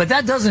to that, but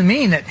that doesn't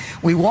mean that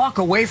we walk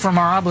away from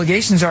our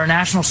obligations, our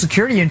national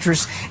security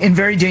interests in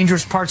very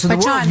dangerous parts of the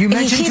world. John, You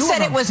mentioned he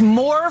said it was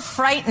more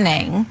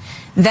frightening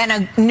than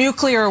a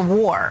nuclear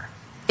war.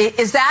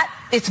 Is that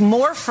it's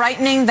more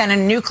frightening than a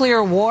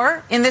nuclear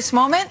war in this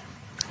moment?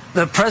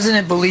 The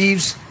president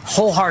believes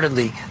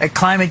wholeheartedly that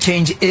climate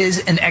change is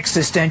an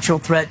existential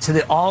threat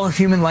to all of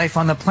human life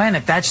on the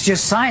planet. That's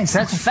just science.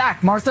 That's a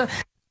fact, Martha.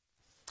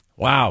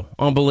 Wow,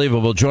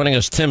 unbelievable. Joining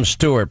us, Tim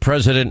Stewart,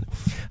 president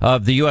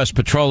of the U.S.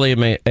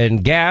 Petroleum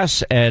and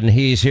Gas, and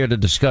he's here to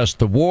discuss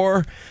the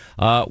war.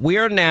 We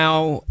are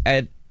now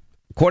at,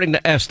 according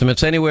to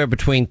estimates, anywhere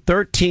between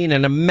 13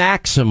 and a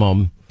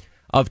maximum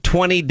of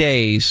 20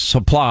 days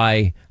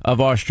supply of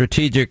our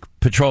strategic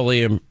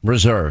petroleum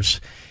reserves.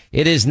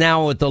 It is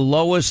now at the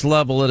lowest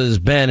level it has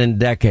been in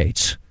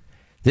decades.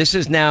 This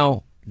is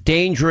now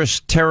dangerous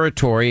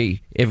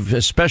territory,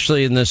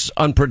 especially in this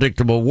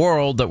unpredictable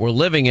world that we're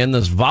living in,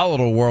 this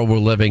volatile world we're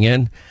living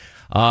in.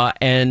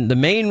 And the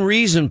main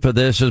reason for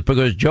this is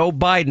because Joe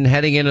Biden,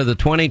 heading into the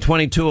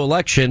 2022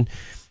 election,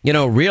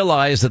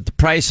 realized that the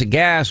price of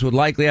gas would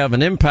likely have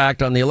an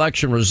impact on the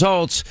election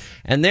results,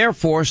 and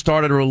therefore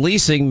started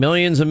releasing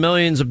millions and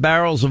millions of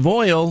barrels of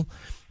oil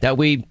that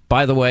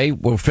by the way,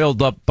 were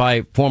filled up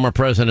by former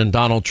President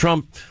Donald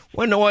Trump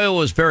when oil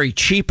was very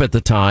cheap at the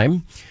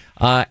time,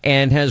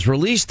 and has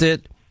released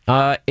it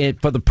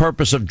for the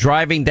purpose of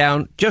driving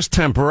down, just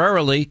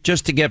temporarily,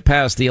 just to get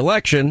past the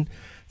election,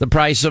 the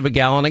price of a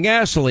gallon of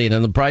gasoline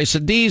and the price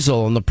of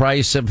diesel and the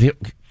price of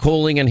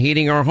cooling and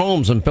heating our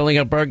homes and filling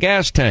up our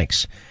gas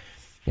tanks.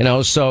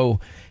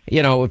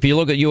 If you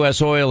look at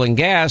U.S. Oil and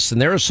Gas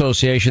and their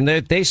association,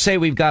 they say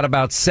we've got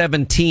about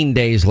 17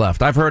 days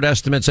left. I've heard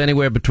estimates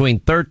anywhere between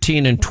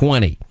 13 and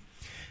 20.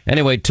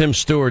 Anyway, Tim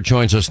Stewart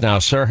joins us now.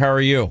 Sir, how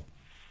are you?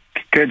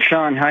 Good,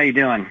 Sean. How you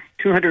doing?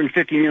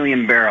 250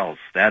 million barrels.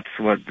 That's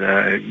what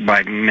the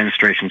Biden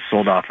administration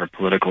sold off for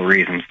political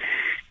reasons.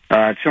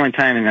 It's the only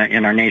time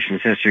in our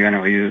nation's history when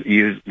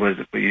it was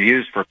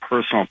used for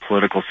personal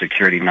political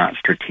security, not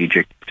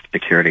strategic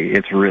security.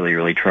 It's really,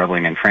 really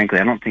troubling. And frankly,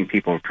 I don't think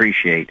people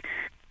appreciate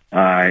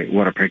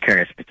what a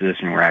precarious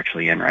position we're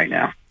actually in right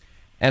now.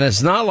 And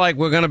it's not like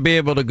we're going to be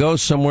able to go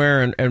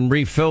somewhere and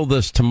refill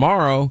this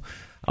tomorrow.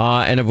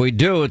 And if we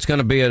do, it's going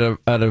to be at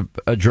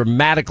a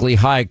dramatically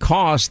high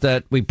cost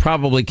that we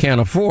probably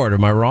can't afford.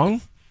 Am I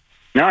wrong?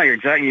 No, you're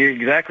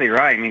exactly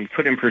right. I mean,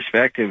 put in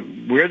perspective,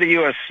 we're the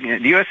U.S.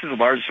 The U.S. is the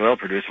largest oil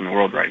producer in the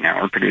world right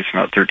now. We're producing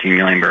about 13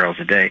 million barrels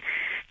a day.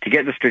 To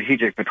get the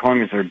strategic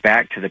petroleum reserve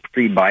back to the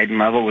pre-Biden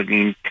level would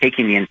mean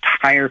taking the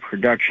entire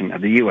production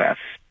of the U.S.,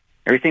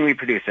 everything we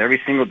produce every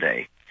single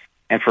day,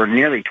 and for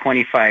nearly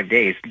 25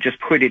 days, just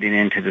putting it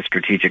into the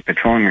strategic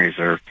petroleum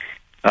reserve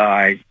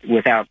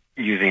without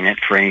using it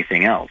for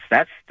anything else.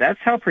 That's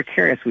how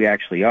precarious we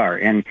actually are.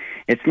 And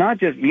it's not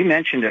just, you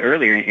mentioned it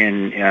earlier,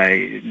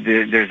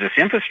 there's this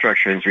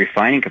infrastructure and this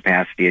refining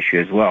capacity issue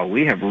as well.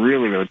 We have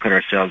really, really put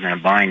ourselves in a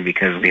bind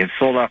because we have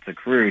sold off the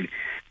crude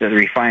that the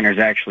refiners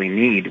actually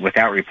need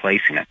without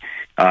replacing it.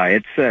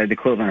 It's the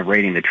equivalent of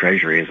raiding the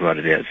Treasury is what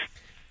it is.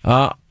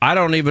 I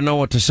don't even know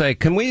what to say.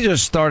 Can we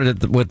just start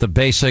with the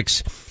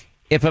basics?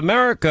 If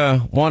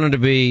America wanted to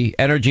be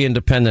energy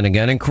independent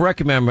again, and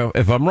correct me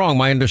if I'm wrong,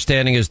 my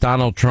understanding is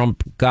Donald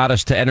Trump got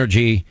us to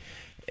energy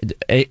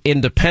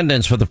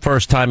independence for the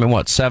first time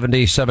in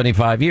 70,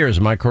 75 years.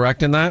 Am I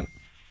correct in that?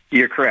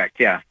 You're correct.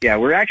 Yeah.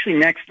 We're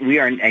actually we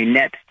are a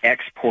net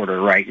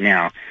exporter right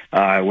now.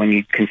 When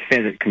you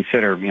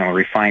consider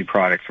refined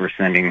products, we're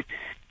sending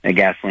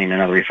gasoline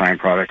and other refined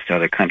products to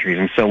other countries,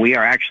 and so we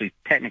are actually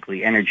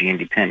technically energy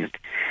independent.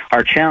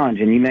 Our challenge,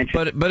 and you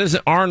mentioned,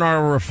 but aren't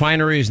our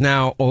refineries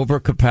now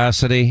over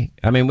capacity?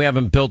 I mean, we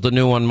haven't built a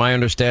new one. My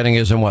understanding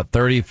is in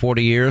 30,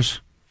 40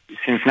 years.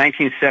 Since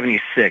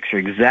 1976,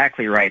 you're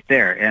exactly right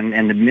there, and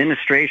the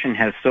administration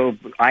has so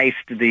iced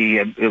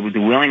the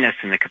willingness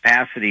and the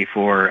capacity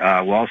for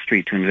Wall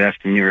Street to invest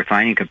in new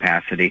refining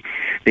capacity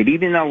that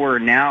even though we're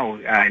now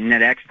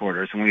net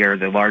exporters and we are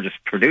the largest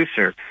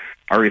producer,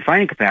 our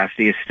refining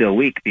capacity is still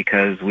weak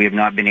because we have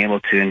not been able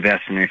to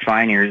invest in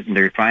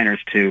the refiners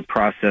to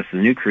process the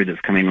new crude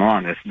that's coming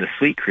along, the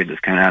sweet crude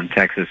that's coming out of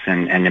Texas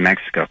and New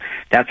Mexico.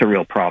 That's a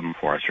real problem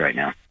for us right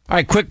now. All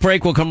right, quick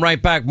break. We'll come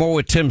right back. More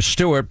with Tim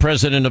Stewart,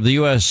 president of the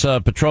U.S.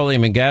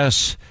 Petroleum and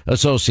Gas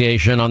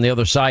Association. On the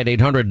other side,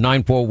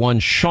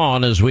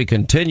 800-941-SEAN as we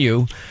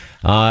continue.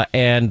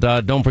 And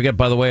don't forget,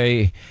 by the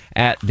way,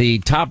 at the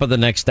top of the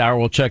next hour,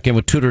 we'll check in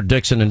with Tudor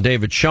Dixon and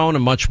David Schoen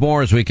and much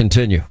more as we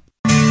continue.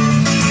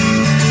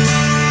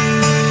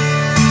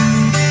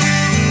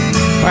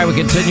 All right, we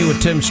continue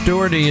with Tim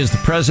Stewart. He is the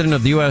president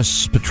of the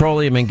U.S.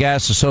 Petroleum and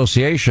Gas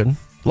Association.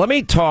 Let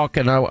me talk,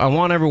 and I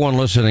want everyone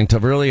listening to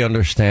really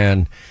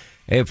understand,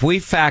 if we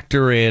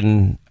factor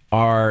in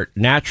our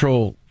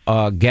natural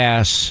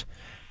gas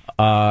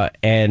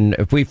and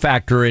if we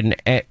factor in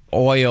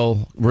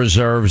oil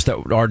reserves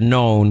that are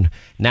known,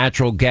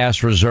 natural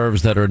gas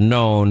reserves that are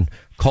known,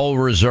 coal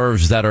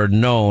reserves that are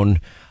known.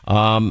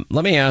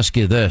 Let me ask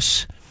you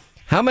this.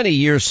 How many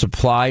years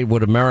supply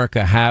would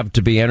America have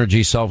to be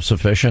energy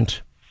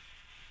self-sufficient?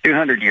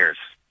 200 years,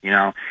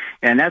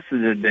 and that's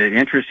the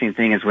interesting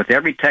thing is with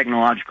every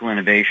technological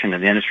innovation that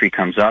the industry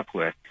comes up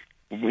with,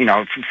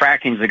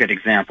 fracking is a good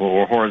example,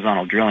 or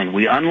horizontal drilling.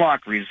 We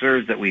unlock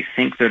reserves that we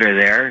think that are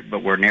there,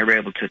 but we're never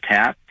able to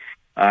tap.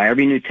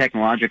 Every new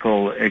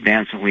technological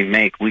advancement we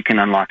make, we can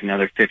unlock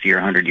another 50 or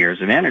 100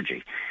 years of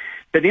energy.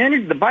 But the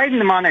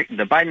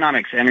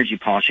Bidenomics energy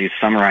policy is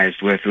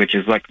summarized with, which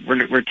is like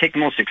we're taking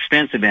the most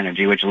expensive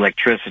energy, which is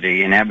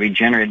electricity, and have be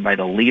generated by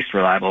the least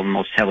reliable,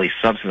 most heavily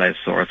subsidized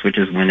source, which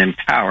is wind and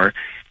power,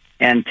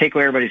 and take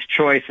away everybody's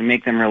choice and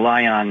make them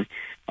rely on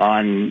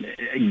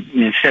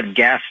instead of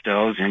gas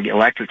stoves and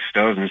electric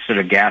stoves, instead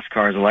of gas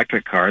cars,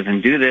 electric cars,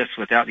 and do this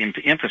without the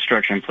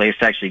infrastructure in place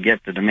to actually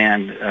get the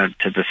demand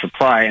to the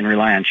supply and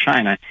rely on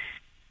China.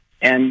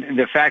 And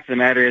the fact of the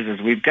matter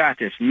is we've got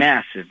this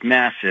massive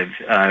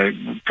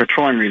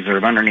petroleum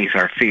reserve underneath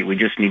our feet. We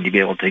just need to be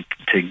able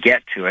to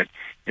get to it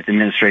if the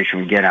administration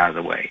would get out of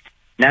the way.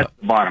 And that's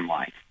the bottom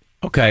line.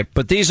 Okay,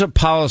 but these are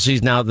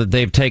policies now that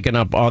they've taken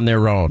up on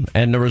their own.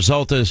 And the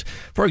result is,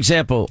 for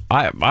example,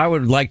 I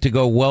would like to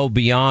go well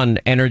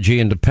beyond energy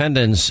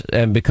independence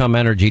and become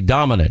energy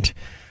dominant.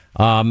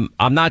 I'm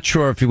not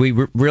sure if we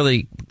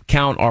really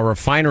count our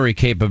refinery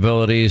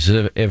capabilities,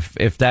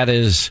 if that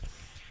is,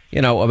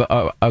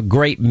 a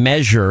great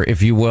measure,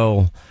 if you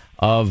will,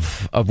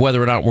 of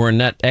whether or not we're a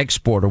net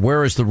exporter.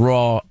 Where is the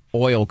raw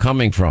oil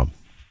coming from?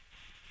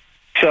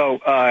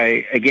 So,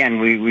 again,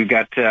 we've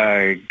got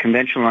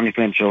conventional and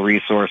unconventional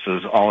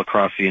resources all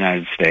across the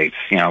United States.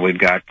 We've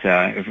got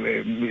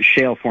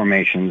shale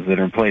formations that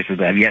are places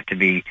that have yet to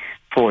be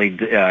fully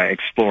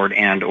explored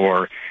and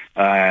or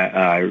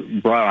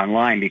brought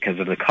online because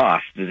of the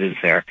cost that is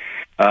there.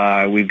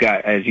 We've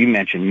got, as you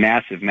mentioned,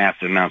 massive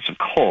amounts of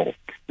coal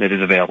that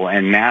is available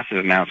and massive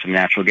amounts of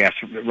natural gas.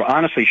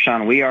 Honestly,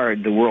 Sean, we are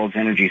the world's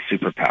energy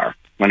superpower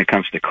when it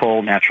comes to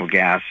coal, natural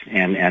gas,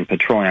 and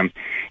petroleum,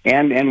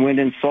 and wind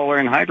and solar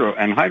and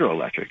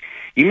hydroelectric.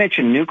 You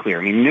mentioned nuclear.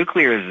 I mean,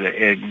 nuclear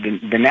is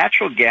the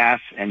natural gas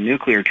and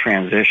nuclear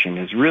transition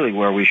is really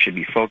where we should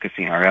be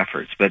focusing our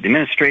efforts. But the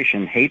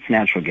administration hates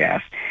natural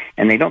gas,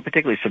 and they don't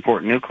particularly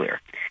support nuclear.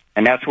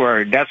 And that's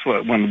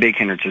what one of the big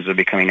hindrances of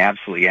becoming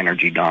absolutely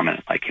energy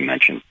dominant, like you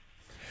mentioned.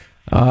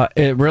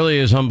 It really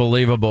is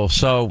unbelievable.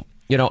 So,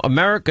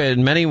 America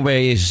in many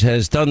ways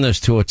has done this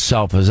to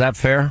itself. Is that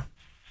fair?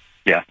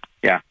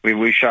 Yeah.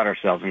 We shot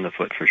ourselves in the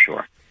foot for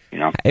sure.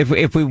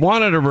 If we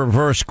wanted a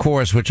reverse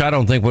course, which I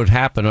don't think would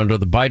happen under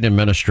the Biden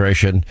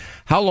administration,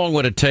 how long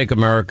would it take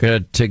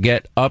America to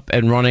get up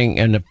and running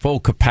in full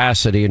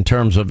capacity in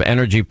terms of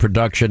energy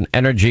production,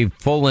 energy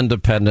full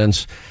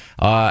independence,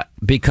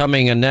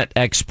 becoming a net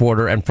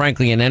exporter, and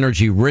frankly, an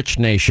energy rich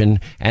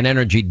nation, an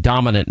energy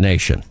dominant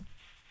nation?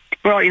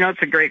 Well,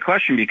 it's a great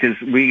question because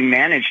we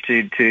managed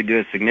to do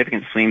a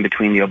significant swing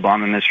between the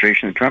Obama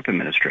administration and the Trump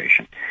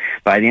administration.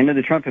 By the end of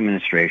the Trump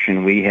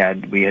administration, we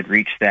had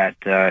reached that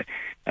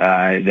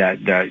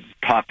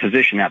top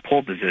position, that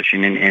pole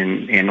position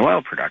in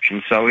oil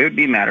production. So it would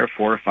be a matter of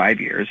 4 or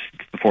 5 years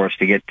for us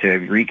to get to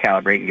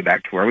recalibrate and get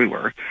back to where we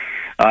were.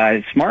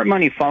 Smart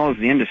money follows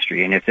the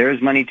industry, and if there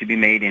is money to be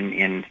made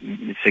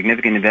in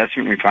significant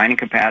investment in refining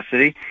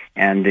capacity,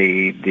 and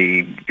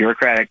the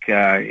bureaucratic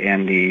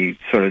and the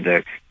sort of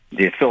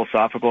the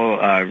philosophical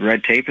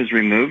red tape is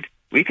removed,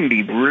 we can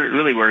be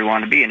really where we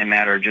want to be in a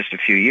matter of just a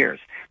few years.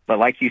 But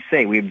like you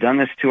say, we've done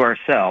this to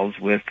ourselves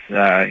with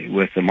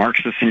the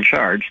Marxists in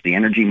charge, the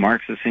energy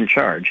Marxists in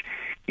charge,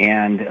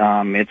 and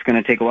it's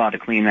going to take a while to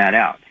clean that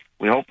out.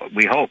 We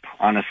hope,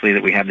 honestly,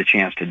 that we have the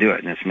chance to do it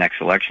in this next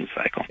election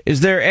cycle.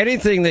 Is there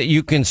anything that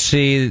you can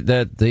see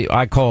that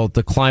I call it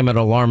the climate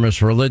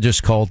alarmist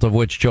religious cult of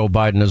which Joe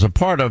Biden is a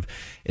part of?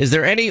 Is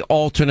there any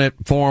alternate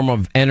form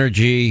of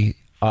energy,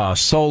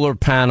 solar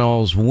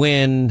panels,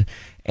 wind,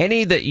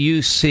 any that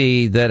you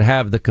see that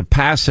have the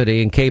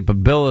capacity and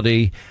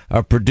capability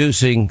of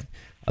producing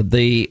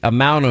the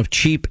amount of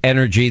cheap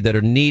energy that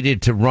are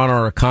needed to run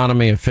our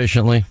economy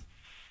efficiently?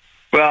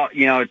 Well,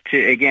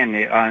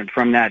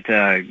 from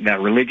that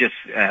religious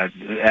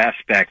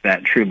aspect,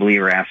 that true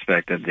believer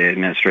aspect that the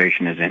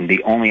administration is in,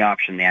 the only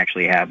option they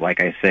actually have, like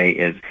I say,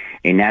 is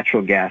a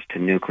natural gas to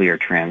nuclear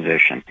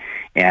transition.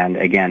 And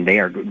again, they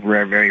are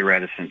very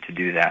reticent to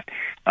do that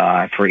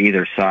for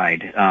either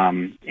side.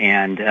 We're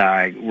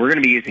going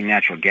to be using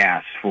natural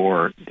gas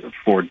for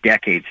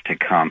decades to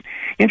come.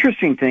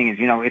 Interesting thing is,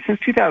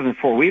 since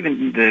 2004,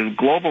 the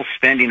global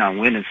spending on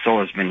wind and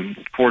solar has been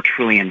 $4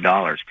 trillion.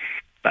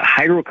 But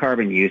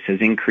hydrocarbon use has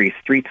increased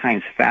 3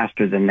 times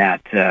faster than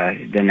that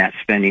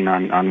spending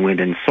on wind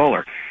and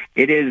solar.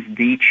 It is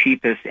the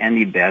cheapest and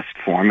the best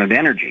form of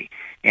energy.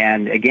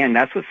 And again,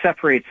 that's what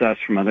separates us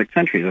from other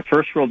countries. A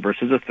first world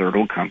versus a third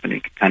world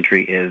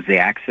country is the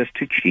access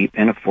to cheap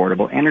and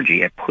affordable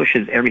energy. It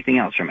pushes everything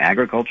else from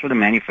agriculture to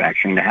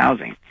manufacturing to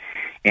housing.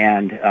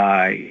 And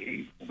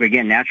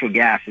again, natural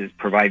gas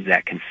provides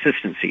that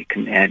consistency,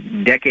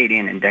 decade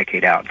in and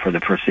decade out for the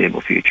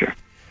foreseeable future.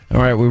 All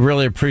right, we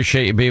really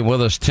appreciate you being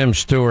with us. Tim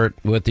Stewart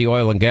with the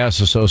Oil and Gas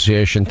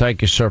Association.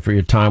 Thank you, sir, for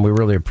your time. We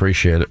really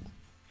appreciate it.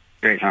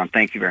 Great, Tom.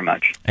 Thank you very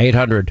much.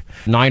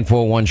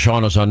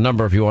 800-941-SEAN is our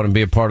number if you want to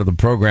be a part of the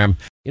program.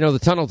 You know, the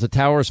Tunnel to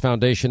Towers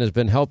Foundation has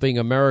been helping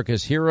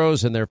America's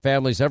heroes and their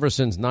families ever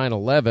since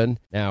 9/11.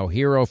 Now,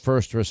 hero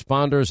first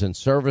responders and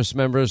service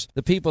members,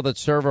 the people that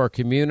serve our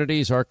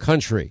communities, our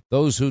country,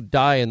 those who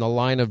die in the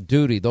line of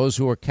duty, those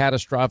who are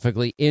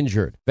catastrophically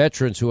injured,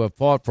 veterans who have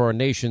fought for our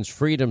nation's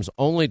freedoms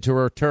only to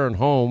return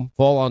home,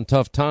 fall on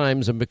tough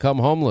times, and become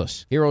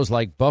homeless. Heroes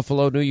like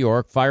Buffalo, New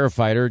York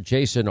firefighter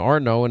Jason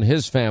Arno and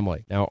his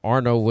family. Now,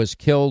 Arno was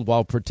killed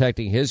while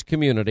protecting his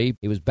community.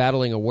 He was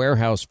battling a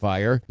warehouse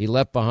fire. He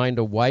left behind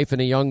a wife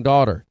and a young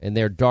daughter. In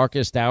their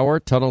darkest hour,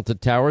 Tunnel to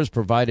Towers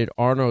provided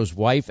Arno's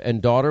wife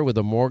and daughter with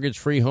a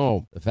mortgage-free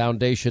home. The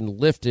foundation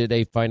lifted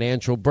a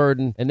financial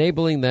burden,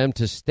 enabling them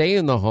to stay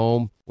in the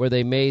home where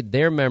they made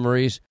their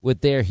memories with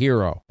their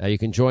hero. Now you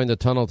can join the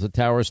Tunnel to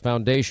Towers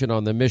Foundation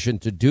on the mission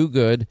to do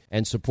good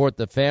and support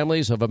the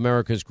families of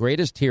America's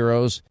greatest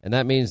heroes, and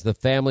that means the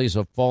families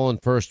of fallen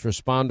first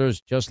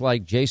responders just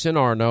like Jason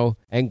Arno,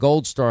 and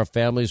Gold Star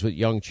families with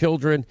young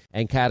children,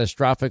 and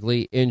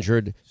catastrophically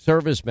injured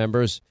service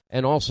members,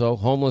 and also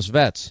homeless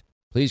vets.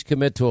 Please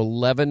commit to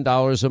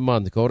 $11 a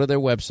month. Go to their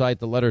website,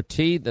 the letter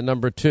T, the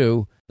number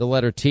 2, the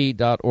letter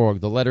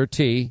T.org. The letter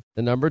T,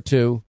 the number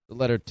 2, the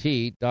letter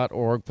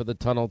T.org for the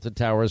Tunnel to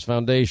Towers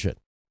Foundation.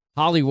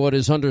 Hollywood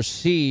is under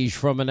siege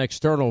from an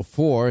external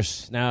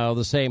force. Now,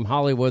 the same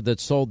Hollywood that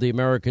sold the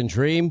American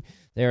dream,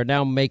 they are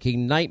now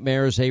making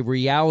nightmares a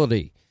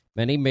reality.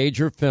 Many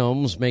major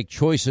films make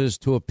choices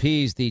to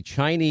appease the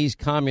Chinese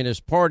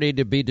Communist Party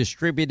to be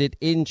distributed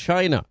in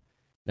China.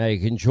 Now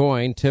you can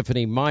join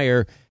Tiffany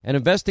Meyer, an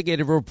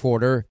investigative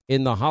reporter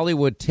in the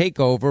Hollywood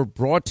Takeover,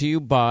 brought to you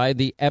by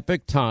the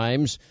Epoch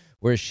Times,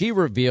 where she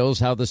reveals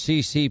how the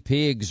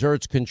CCP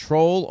exerts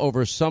control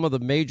over some of the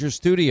major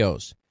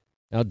studios.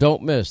 Now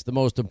don't miss the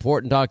most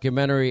important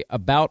documentary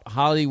about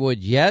Hollywood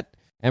yet,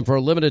 and for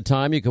a limited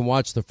time you can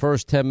watch the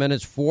first 10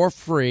 minutes for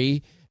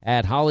free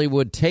at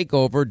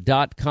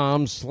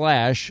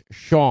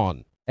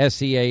HollywoodTakeover.com/Sean,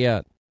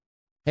 SEAN.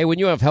 Hey, when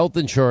you have health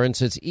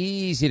insurance, it's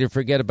easy to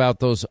forget about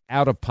those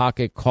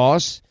out-of-pocket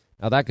costs.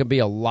 Now, that can be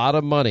a lot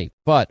of money,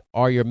 but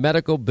are your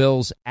medical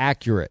bills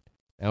accurate?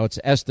 Now, it's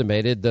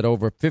estimated that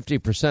over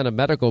 50% of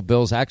medical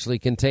bills actually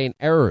contain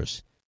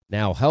errors.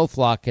 Now,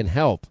 HealthLock can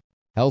help.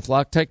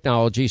 HealthLock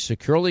technology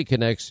securely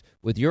connects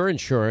with your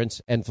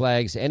insurance and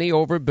flags any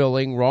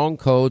overbilling, wrong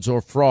codes, or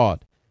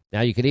fraud.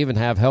 Now, you can even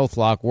have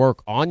HealthLock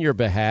work on your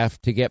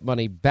behalf to get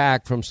money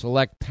back from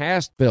select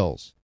past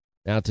bills.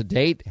 Now, to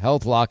date,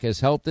 HealthLock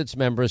has helped its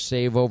members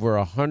save over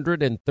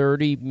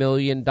 $130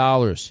 million.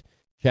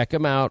 Check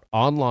them out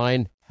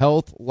online,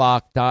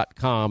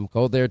 healthlock.com.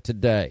 Go there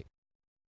today.